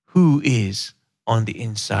who is on the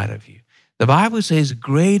inside of you. The Bible says,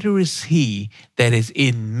 greater is he that is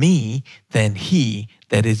in me than he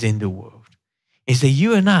that is in the world. It says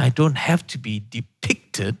you and I don't have to be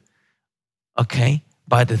depicted, okay,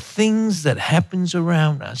 by the things that happens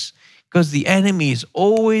around us, because the enemy is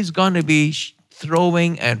always going to be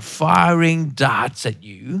throwing and firing darts at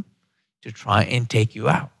you to try and take you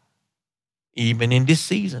out. Even in this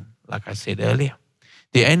season, like I said earlier,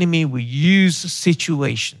 the enemy will use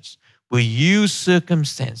situations, will use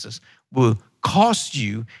circumstances, will cause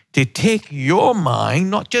you to take your mind,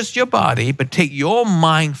 not just your body, but take your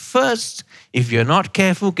mind first. If you're not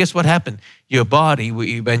careful, guess what happened? Your body will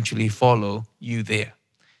eventually follow you there.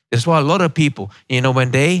 That's why a lot of people,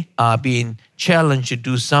 when they are being challenged to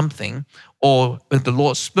do something, or when the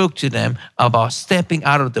Lord spoke to them about stepping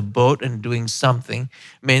out of the boat and doing something,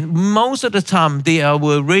 most of the time they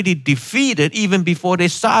were already defeated even before they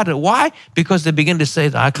started. Why? Because they begin to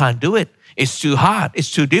say, I can't do it. It's too hard.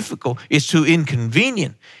 It's too difficult. It's too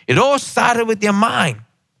inconvenient. It all started with their mind.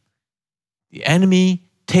 The enemy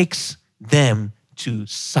takes them to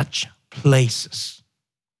such places.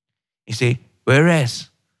 You see, whereas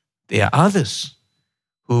there are others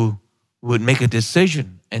who would make a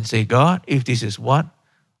decision and say, God, if this is what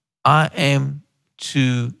I am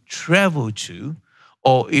to travel to,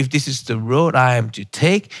 or if this is the road I am to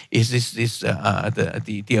take, is this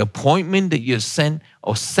the appointment that you sent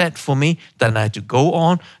or set for me that I have to go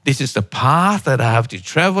on? This is the path that I have to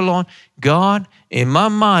travel on. God, in my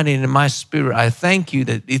mind and in my spirit, I thank you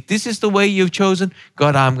that if this is the way you've chosen,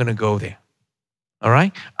 God, I'm going to go there. All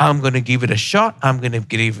right? I'm going to give it a shot. I'm going to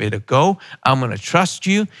give it a go. I'm going to trust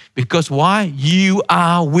you because why? You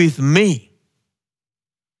are with me.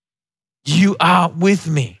 You are with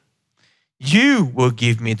me. You will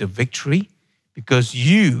give me the victory because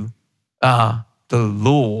you are the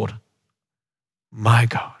Lord, my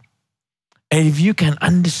God. And if you can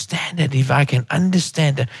understand that, if I can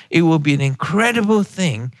understand that, it will be an incredible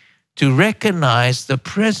thing to recognize the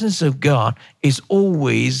presence of God is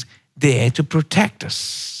always there to protect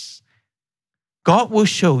us. God will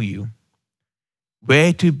show you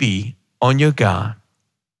where to be on your guard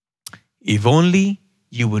if only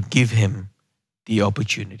you would give him the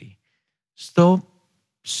opportunity. So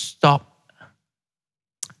stop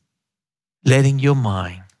letting your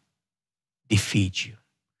mind defeat you.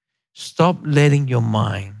 Stop letting your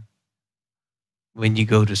mind, when you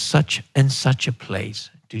go to such and such a place,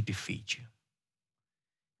 to defeat you.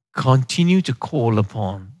 Continue to call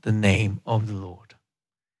upon the name of the Lord.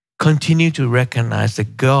 Continue to recognize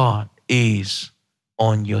that God is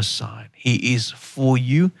on your side. He is for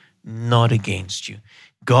you, not against you.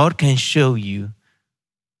 God can show you,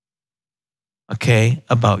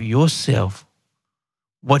 about yourself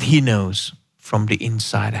what he knows from the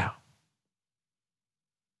inside out.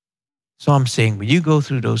 So I'm saying when you go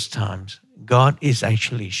through those times, God is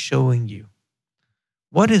actually showing you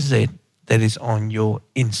what is it that is on your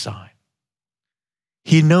inside.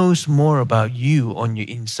 He knows more about you on your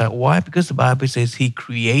inside. Why? Because the Bible says he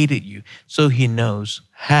created you, so he knows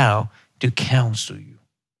how to counsel you.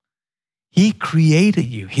 He created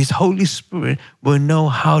you. His Holy Spirit will know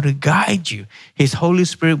how to guide you. His Holy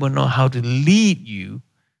Spirit will know how to lead you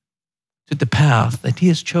to the path that he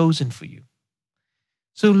has chosen for you.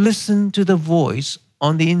 So listen to the voice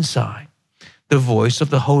on the inside, the voice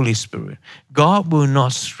of the Holy Spirit. God will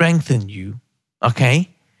not strengthen you,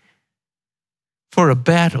 for a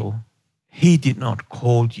battle he did not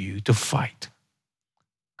call you to fight.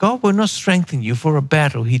 God will not strengthen you for a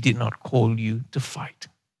battle he did not call you to fight.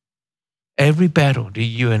 Every battle that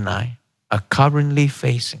you and I are currently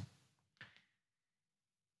facing,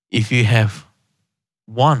 if you have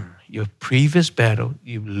won your previous battle,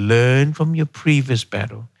 you've learned from your previous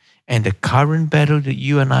battle, and the current battle that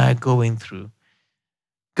you and I are going through,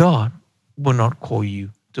 God will not call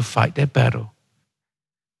you to fight that battle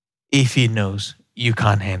if he knows you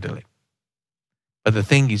can't handle it. But the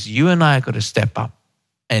thing is, you and I are going to step up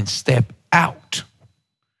and step out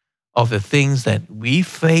of the things that we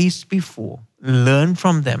faced before, learn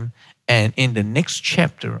from them, and in the next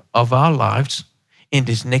chapter of our lives, in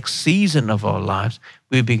this next season of our lives,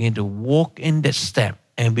 we begin to walk in that step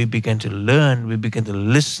and we begin to learn, we begin to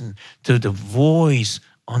listen to the voice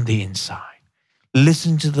on the inside.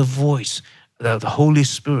 Listen to the voice that the Holy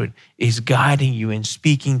Spirit is guiding you and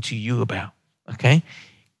speaking to you about,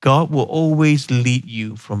 God will always lead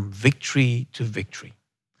you from victory to victory.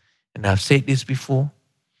 And I've said this before,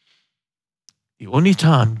 the only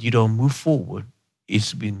time you don't move forward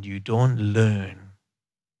is when you don't learn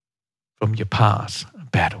from your past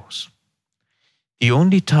battles. The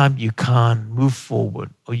only time you can't move forward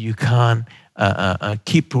or you can't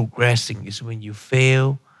keep progressing is when you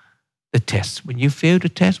fail the test. When you fail the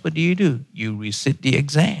test, what do? You resit the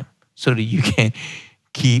exam so that you can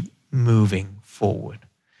keep moving forward.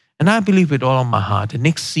 And I believe with all of my heart, the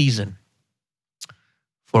next season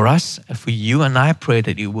for us, for you and I pray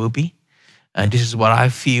that it will be. And this is what I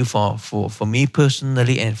feel for me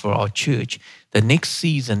personally and for our church. The next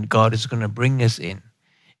season God is going to bring us in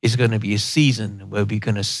is going to be a season where we're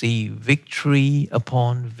going to see victory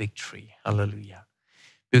upon victory. Hallelujah.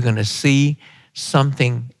 We're going to see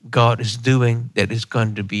something God is doing that is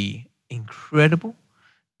going to be incredible,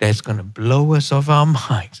 that's going to blow us off our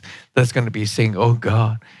minds. That's going to be saying, oh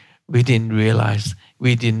God, we didn't realize,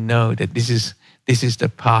 we didn't know that this is the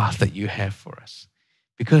path that you have for us.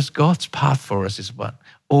 Because God's path for us is what?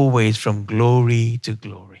 Always from glory to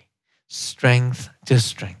glory, strength to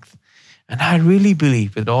strength. And I really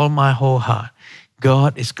believe with all my whole heart,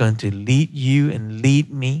 God is going to lead you and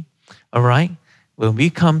lead me, all right? When we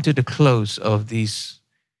come to the close of these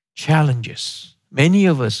challenges, many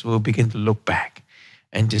of us will begin to look back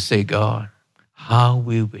and just say, God, how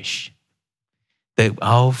we wish that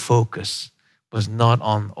our focus was not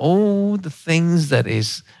on all the things that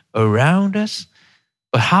is around us,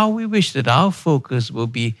 but how we wish that our focus will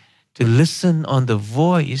be to listen on the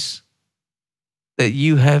voice that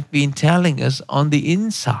you have been telling us on the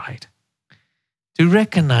inside. To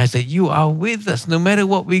recognize that you are with us no matter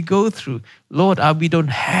what we go through. Lord, we don't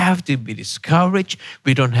have to be discouraged.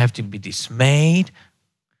 We don't have to be dismayed.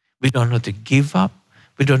 We don't have to give up.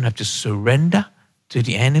 We don't have to surrender to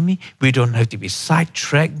the enemy. We don't have to be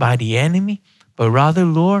sidetracked by the enemy. But rather,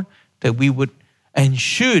 Lord, that we would and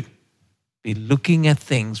should be looking at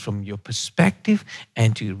things from your perspective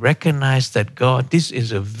and to recognize that, God, this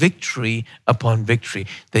is a victory upon victory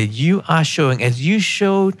that you are showing, as you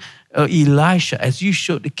showed Elisha, as you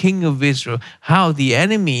showed the king of Israel, how the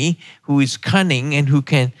enemy who is cunning and who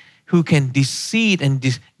can deceive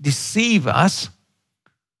and deceive us.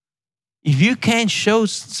 If you can show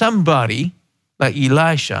somebody like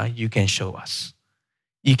Elisha, you can show us.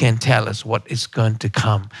 You can tell us what is going to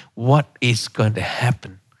come, what is going to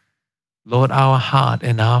happen. Lord, our heart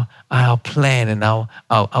and our plan and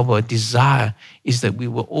our desire is that we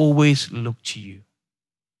will always look to you.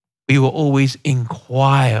 We will always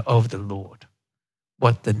inquire of the Lord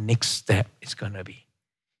what the next step is going to be.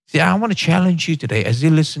 See, I want to challenge you today as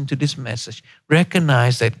you listen to this message.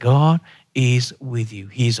 Recognize that God is with you.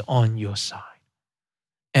 He's on your side.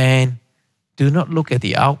 And do not look at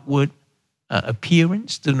the outward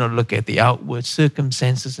appearance. Do not look at the outward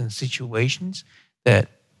circumstances and situations that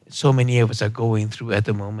so many of us are going through at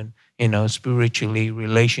the moment, spiritually,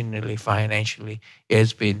 relationally, financially. It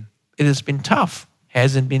has been tough.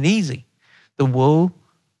 Hasn't been easy. The world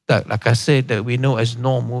that, like I said, that we know as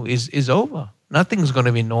normal is over. Nothing's going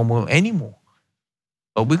to be normal anymore.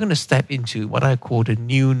 But we're going to step into what I call the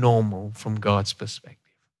new normal from God's perspective.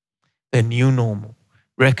 The new normal.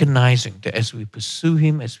 Recognizing that as we pursue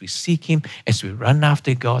Him, as we seek Him, as we run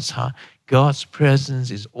after God's heart, God's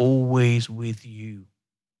presence is always with you.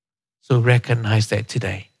 So recognize that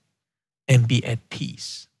today and be at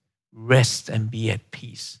peace. Rest and be at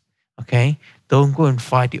peace. Okay? Don't go and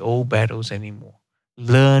fight the old battles anymore.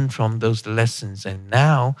 Learn from those lessons. And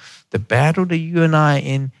now, the battle that you and I are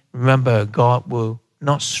in, remember, God will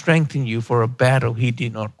not strengthen you for a battle He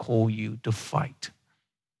did not call you to fight.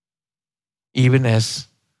 Even as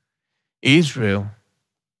Israel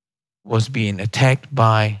was being attacked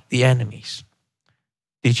by the enemies.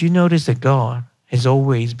 Did you notice that God has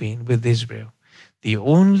always been with Israel? The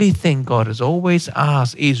only thing God has always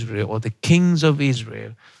asked Israel or the kings of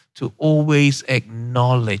Israel to always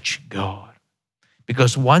acknowledge God.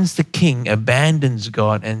 Because once the king abandons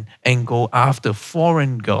God and go after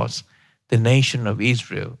foreign gods, the nation of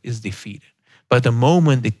Israel is defeated. But the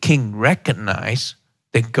moment the king recognizes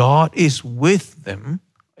that God is with them,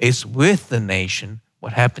 is with the nation,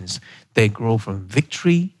 what happens? They grow from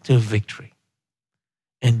victory to victory.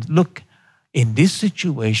 And look, in this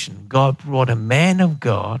situation, God brought a man of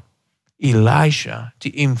God, Elisha,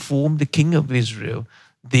 to inform the king of Israel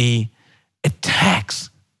the attacks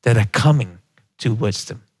that are coming towards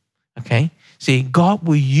them. Okay? See, God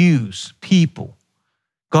will use people.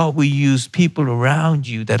 God will use people around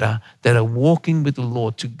you that are walking with the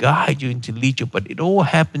Lord to guide you and to lead you. But it all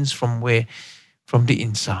happens from where? From the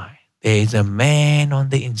inside. There is a man on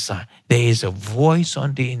the inside. There is a voice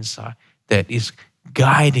on the inside that is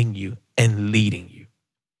guiding you and leading you.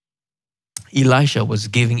 Elisha was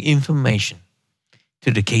giving information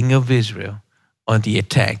to the king of Israel on the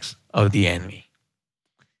attacks of the enemy.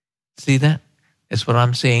 See that? That's what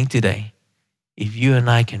I'm saying today. If you and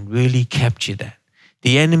I can really capture that.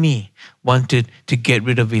 The enemy wanted to get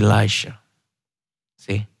rid of Elisha.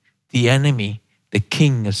 See? The enemy, the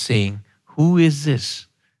king, is saying, who is this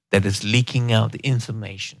that is leaking out the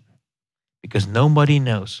information? Because nobody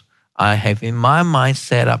knows. I have in my mind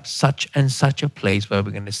set up such and such a place where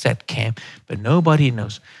we're going to set camp, but nobody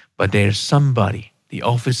knows. But there's somebody, the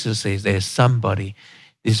officer says there's somebody,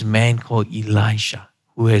 this man called Elisha,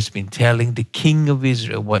 who has been telling the king of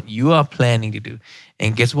Israel what you are planning to do.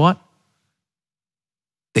 And guess what?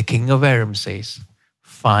 The king of Aram says,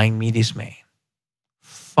 find me this man.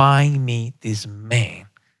 find me this man.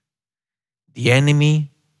 The enemy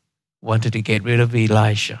wanted to get rid of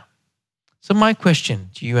Elisha. So my question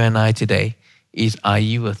to you and I today is, are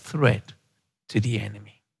you a threat to the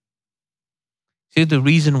enemy? See, the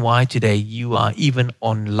reason why today you are even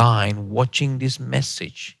online watching this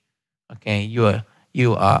message, okay,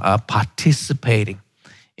 you are participating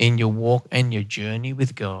in your walk and your journey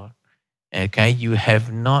with God, okay? You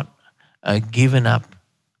have not given up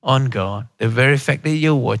on God. The very fact that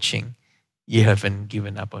you're watching, you haven't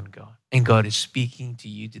given up on God. And God is speaking to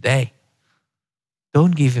you today.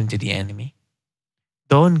 Don't give in to the enemy.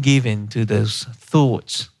 Don't give in to those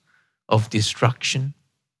thoughts of destruction,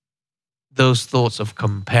 those thoughts of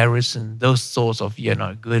comparison, those thoughts of you're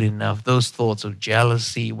not good enough, those thoughts of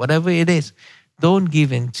jealousy, whatever it is. Don't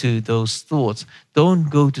give in to those thoughts. Don't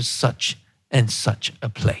go to such and such a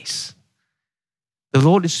place. The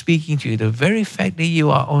Lord is speaking to you. The very fact that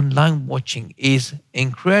you are online watching is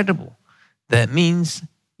incredible. That means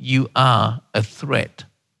you are a threat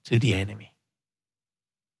to the enemy.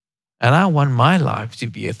 And I want my life to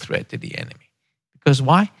be a threat to the enemy. Because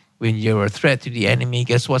why? When you're a threat to the enemy,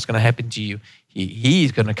 guess what's going to happen to you?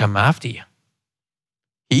 He's going to come after you.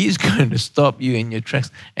 He's going to stop you in your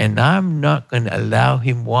tracks. And I'm not going to allow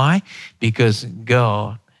him. Why? Because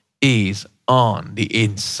God is on the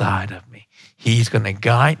inside of me. He's going to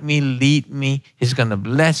guide me, lead me. He's going to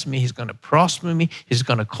bless me. He's going to prosper me. He's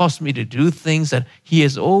going to cause me to do things that he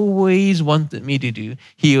has always wanted me to do.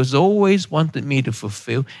 He has always wanted me to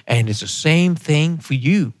fulfill. And it's the same thing for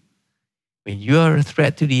you. When you are a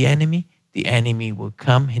threat to the enemy will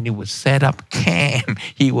come and he will set up camp.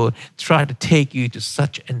 He will try to take you to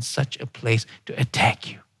such and such a place to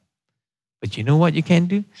attack you. But you know what you can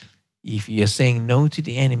do? If you are saying no to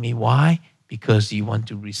the enemy, why? Because you want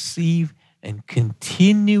to receive and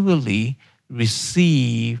continually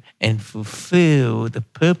receive and fulfill the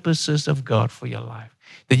purposes of God for your life.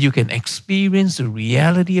 That you can experience the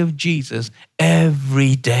reality of Jesus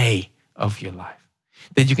every day of your life.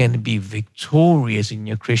 That you can be victorious in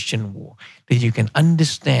your Christian walk. That you can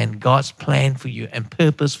understand God's plan for you and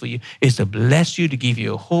purpose for you is to bless you, to give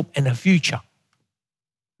you a hope and a future,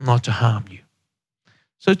 not to harm you.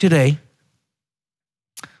 So today,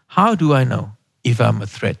 how do I know if I'm a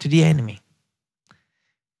threat to the enemy?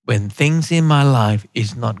 When things in my life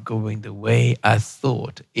is not going the way I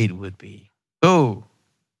thought it would be. Oh,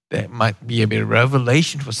 that might be a bit of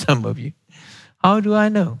revelation for some of you. How do I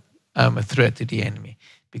know I'm a threat to the enemy?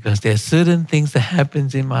 Because there are certain things that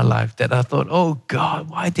happens in my life that I thought, oh God,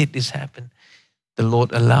 why did this happen? The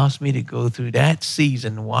Lord allows me to go through that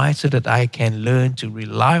season. Why? So that I can learn to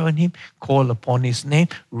rely on him, call upon his name,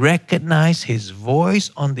 recognize his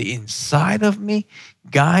voice on the inside of me,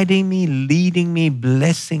 guiding me, leading me,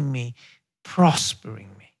 blessing me, prospering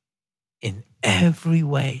me in every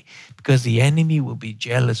way. Because the enemy will be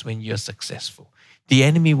jealous when you're successful. The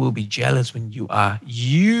enemy will be jealous when you are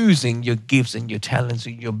using your gifts and your talents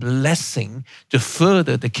and your blessing to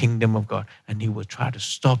further the kingdom of God. And he will try to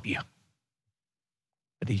stop you.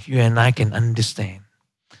 But if you and I can understand,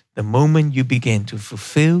 the moment you begin to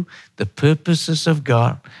fulfill the purposes of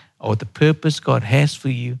God or the purpose God has for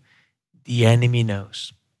you, the enemy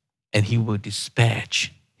knows. And he will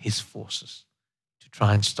dispatch his forces to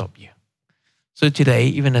try and stop you. So today,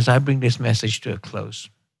 even as I bring this message to a close,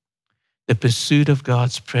 the pursuit of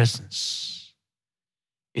God's presence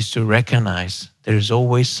is to recognize there is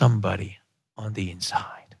always somebody on the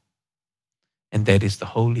inside. And that is the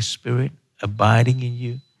Holy Spirit abiding in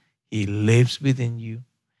you. He lives within you.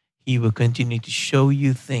 He will continue to show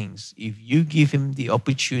you things if you give him the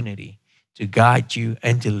opportunity to guide you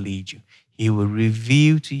and to lead you. He will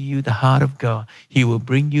reveal to you the heart of God. He will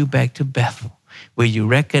bring you back to Bethel, where you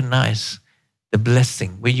recognize the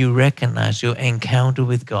blessing, where you recognize your encounter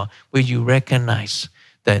with God, where you recognize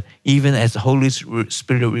that even as the Holy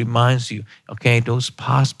Spirit reminds you, okay, those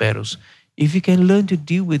past battles, if you can learn to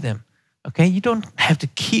deal with them, okay, you don't have to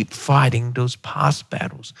keep fighting those past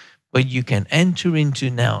battles, but you can enter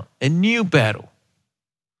into now a new battle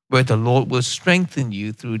where the Lord will strengthen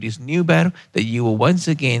you through this new battle, that you will once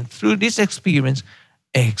again, through this experience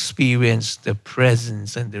the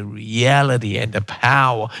presence and the reality and the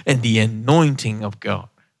power and the anointing of God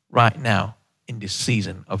right now in this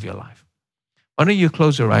season of your life. Why don't you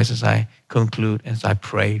close your eyes as I conclude, as I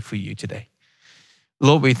pray for you today.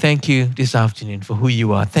 Lord, we thank you this afternoon for who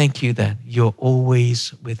you are. Thank you that you're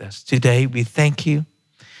always with us. Today, we thank you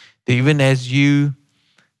that even as you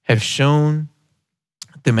have shown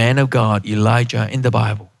the man of God, Elijah, in the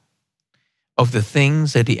Bible, of the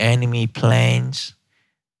things that the enemy plans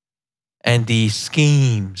and the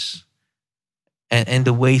schemes and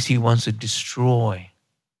the ways he wants to destroy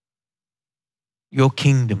your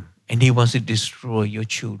kingdom and he wants to destroy your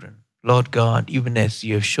children. Lord God, even as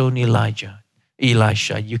you have shown Elisha,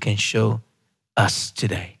 you can show us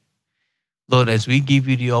today. Lord, as we give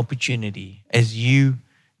you the opportunity, as you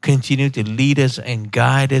continue to lead us and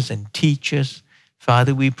guide us and teach us,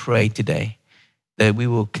 Father, we pray today that we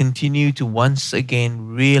will continue to once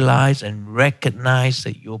again realize and recognize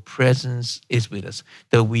that your presence is with us,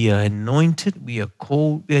 that we are anointed, we are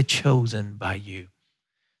called, we are chosen by you.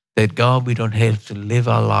 That God, we don't have to live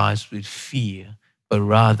our lives with fear, but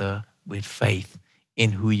rather with faith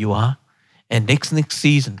in who you are. And next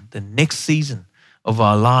season, the next season of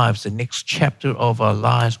our lives, the next chapter of our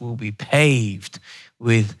lives will be paved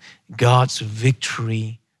with God's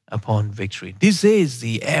victory upon victory. This is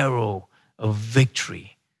the arrow of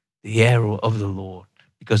victory, the arrow of the Lord,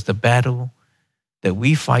 because the battle that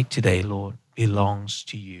we fight today, Lord, belongs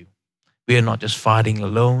to you. We are not just fighting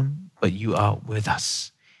alone, but you are with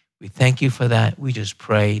us. We thank you for that. We just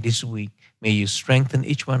pray this week, may you strengthen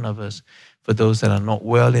each one of us. For those that are not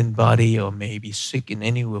well in body or may be sick in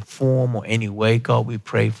any form or any way, God, we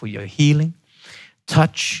pray for your healing.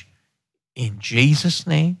 Touch in Jesus'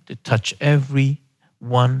 name, to touch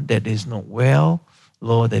everyone that is not well,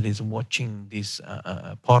 Lord, that is watching this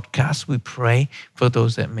podcast. We pray for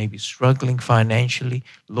those that may be struggling financially,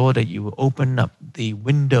 Lord, that you will open up the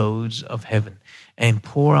windows of heaven and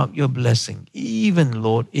pour out your blessing, even,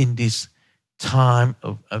 Lord, in this time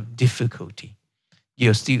of difficulty.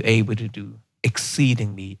 You're still able to do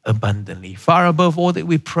exceedingly abundantly, far above all that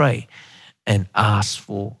we pray and ask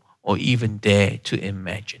for or even dare to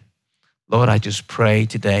imagine. Lord, I just pray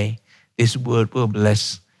today this word will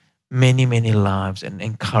bless many, many lives and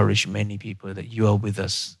encourage many people that you are with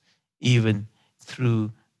us, even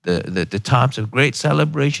through the times of great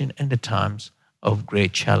celebration and the times of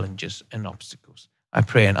great challenges and obstacles. I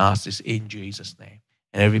pray and ask this in Jesus' name.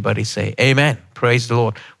 And everybody say, amen. Praise the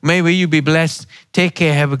Lord. May you be blessed. Take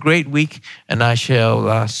care. Have a great week. And I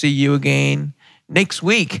shall see you again next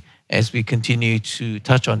week as we continue to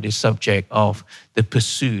touch on this subject of the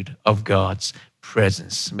pursuit of God's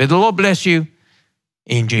presence. May the Lord bless you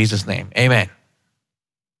in Jesus' name. Amen.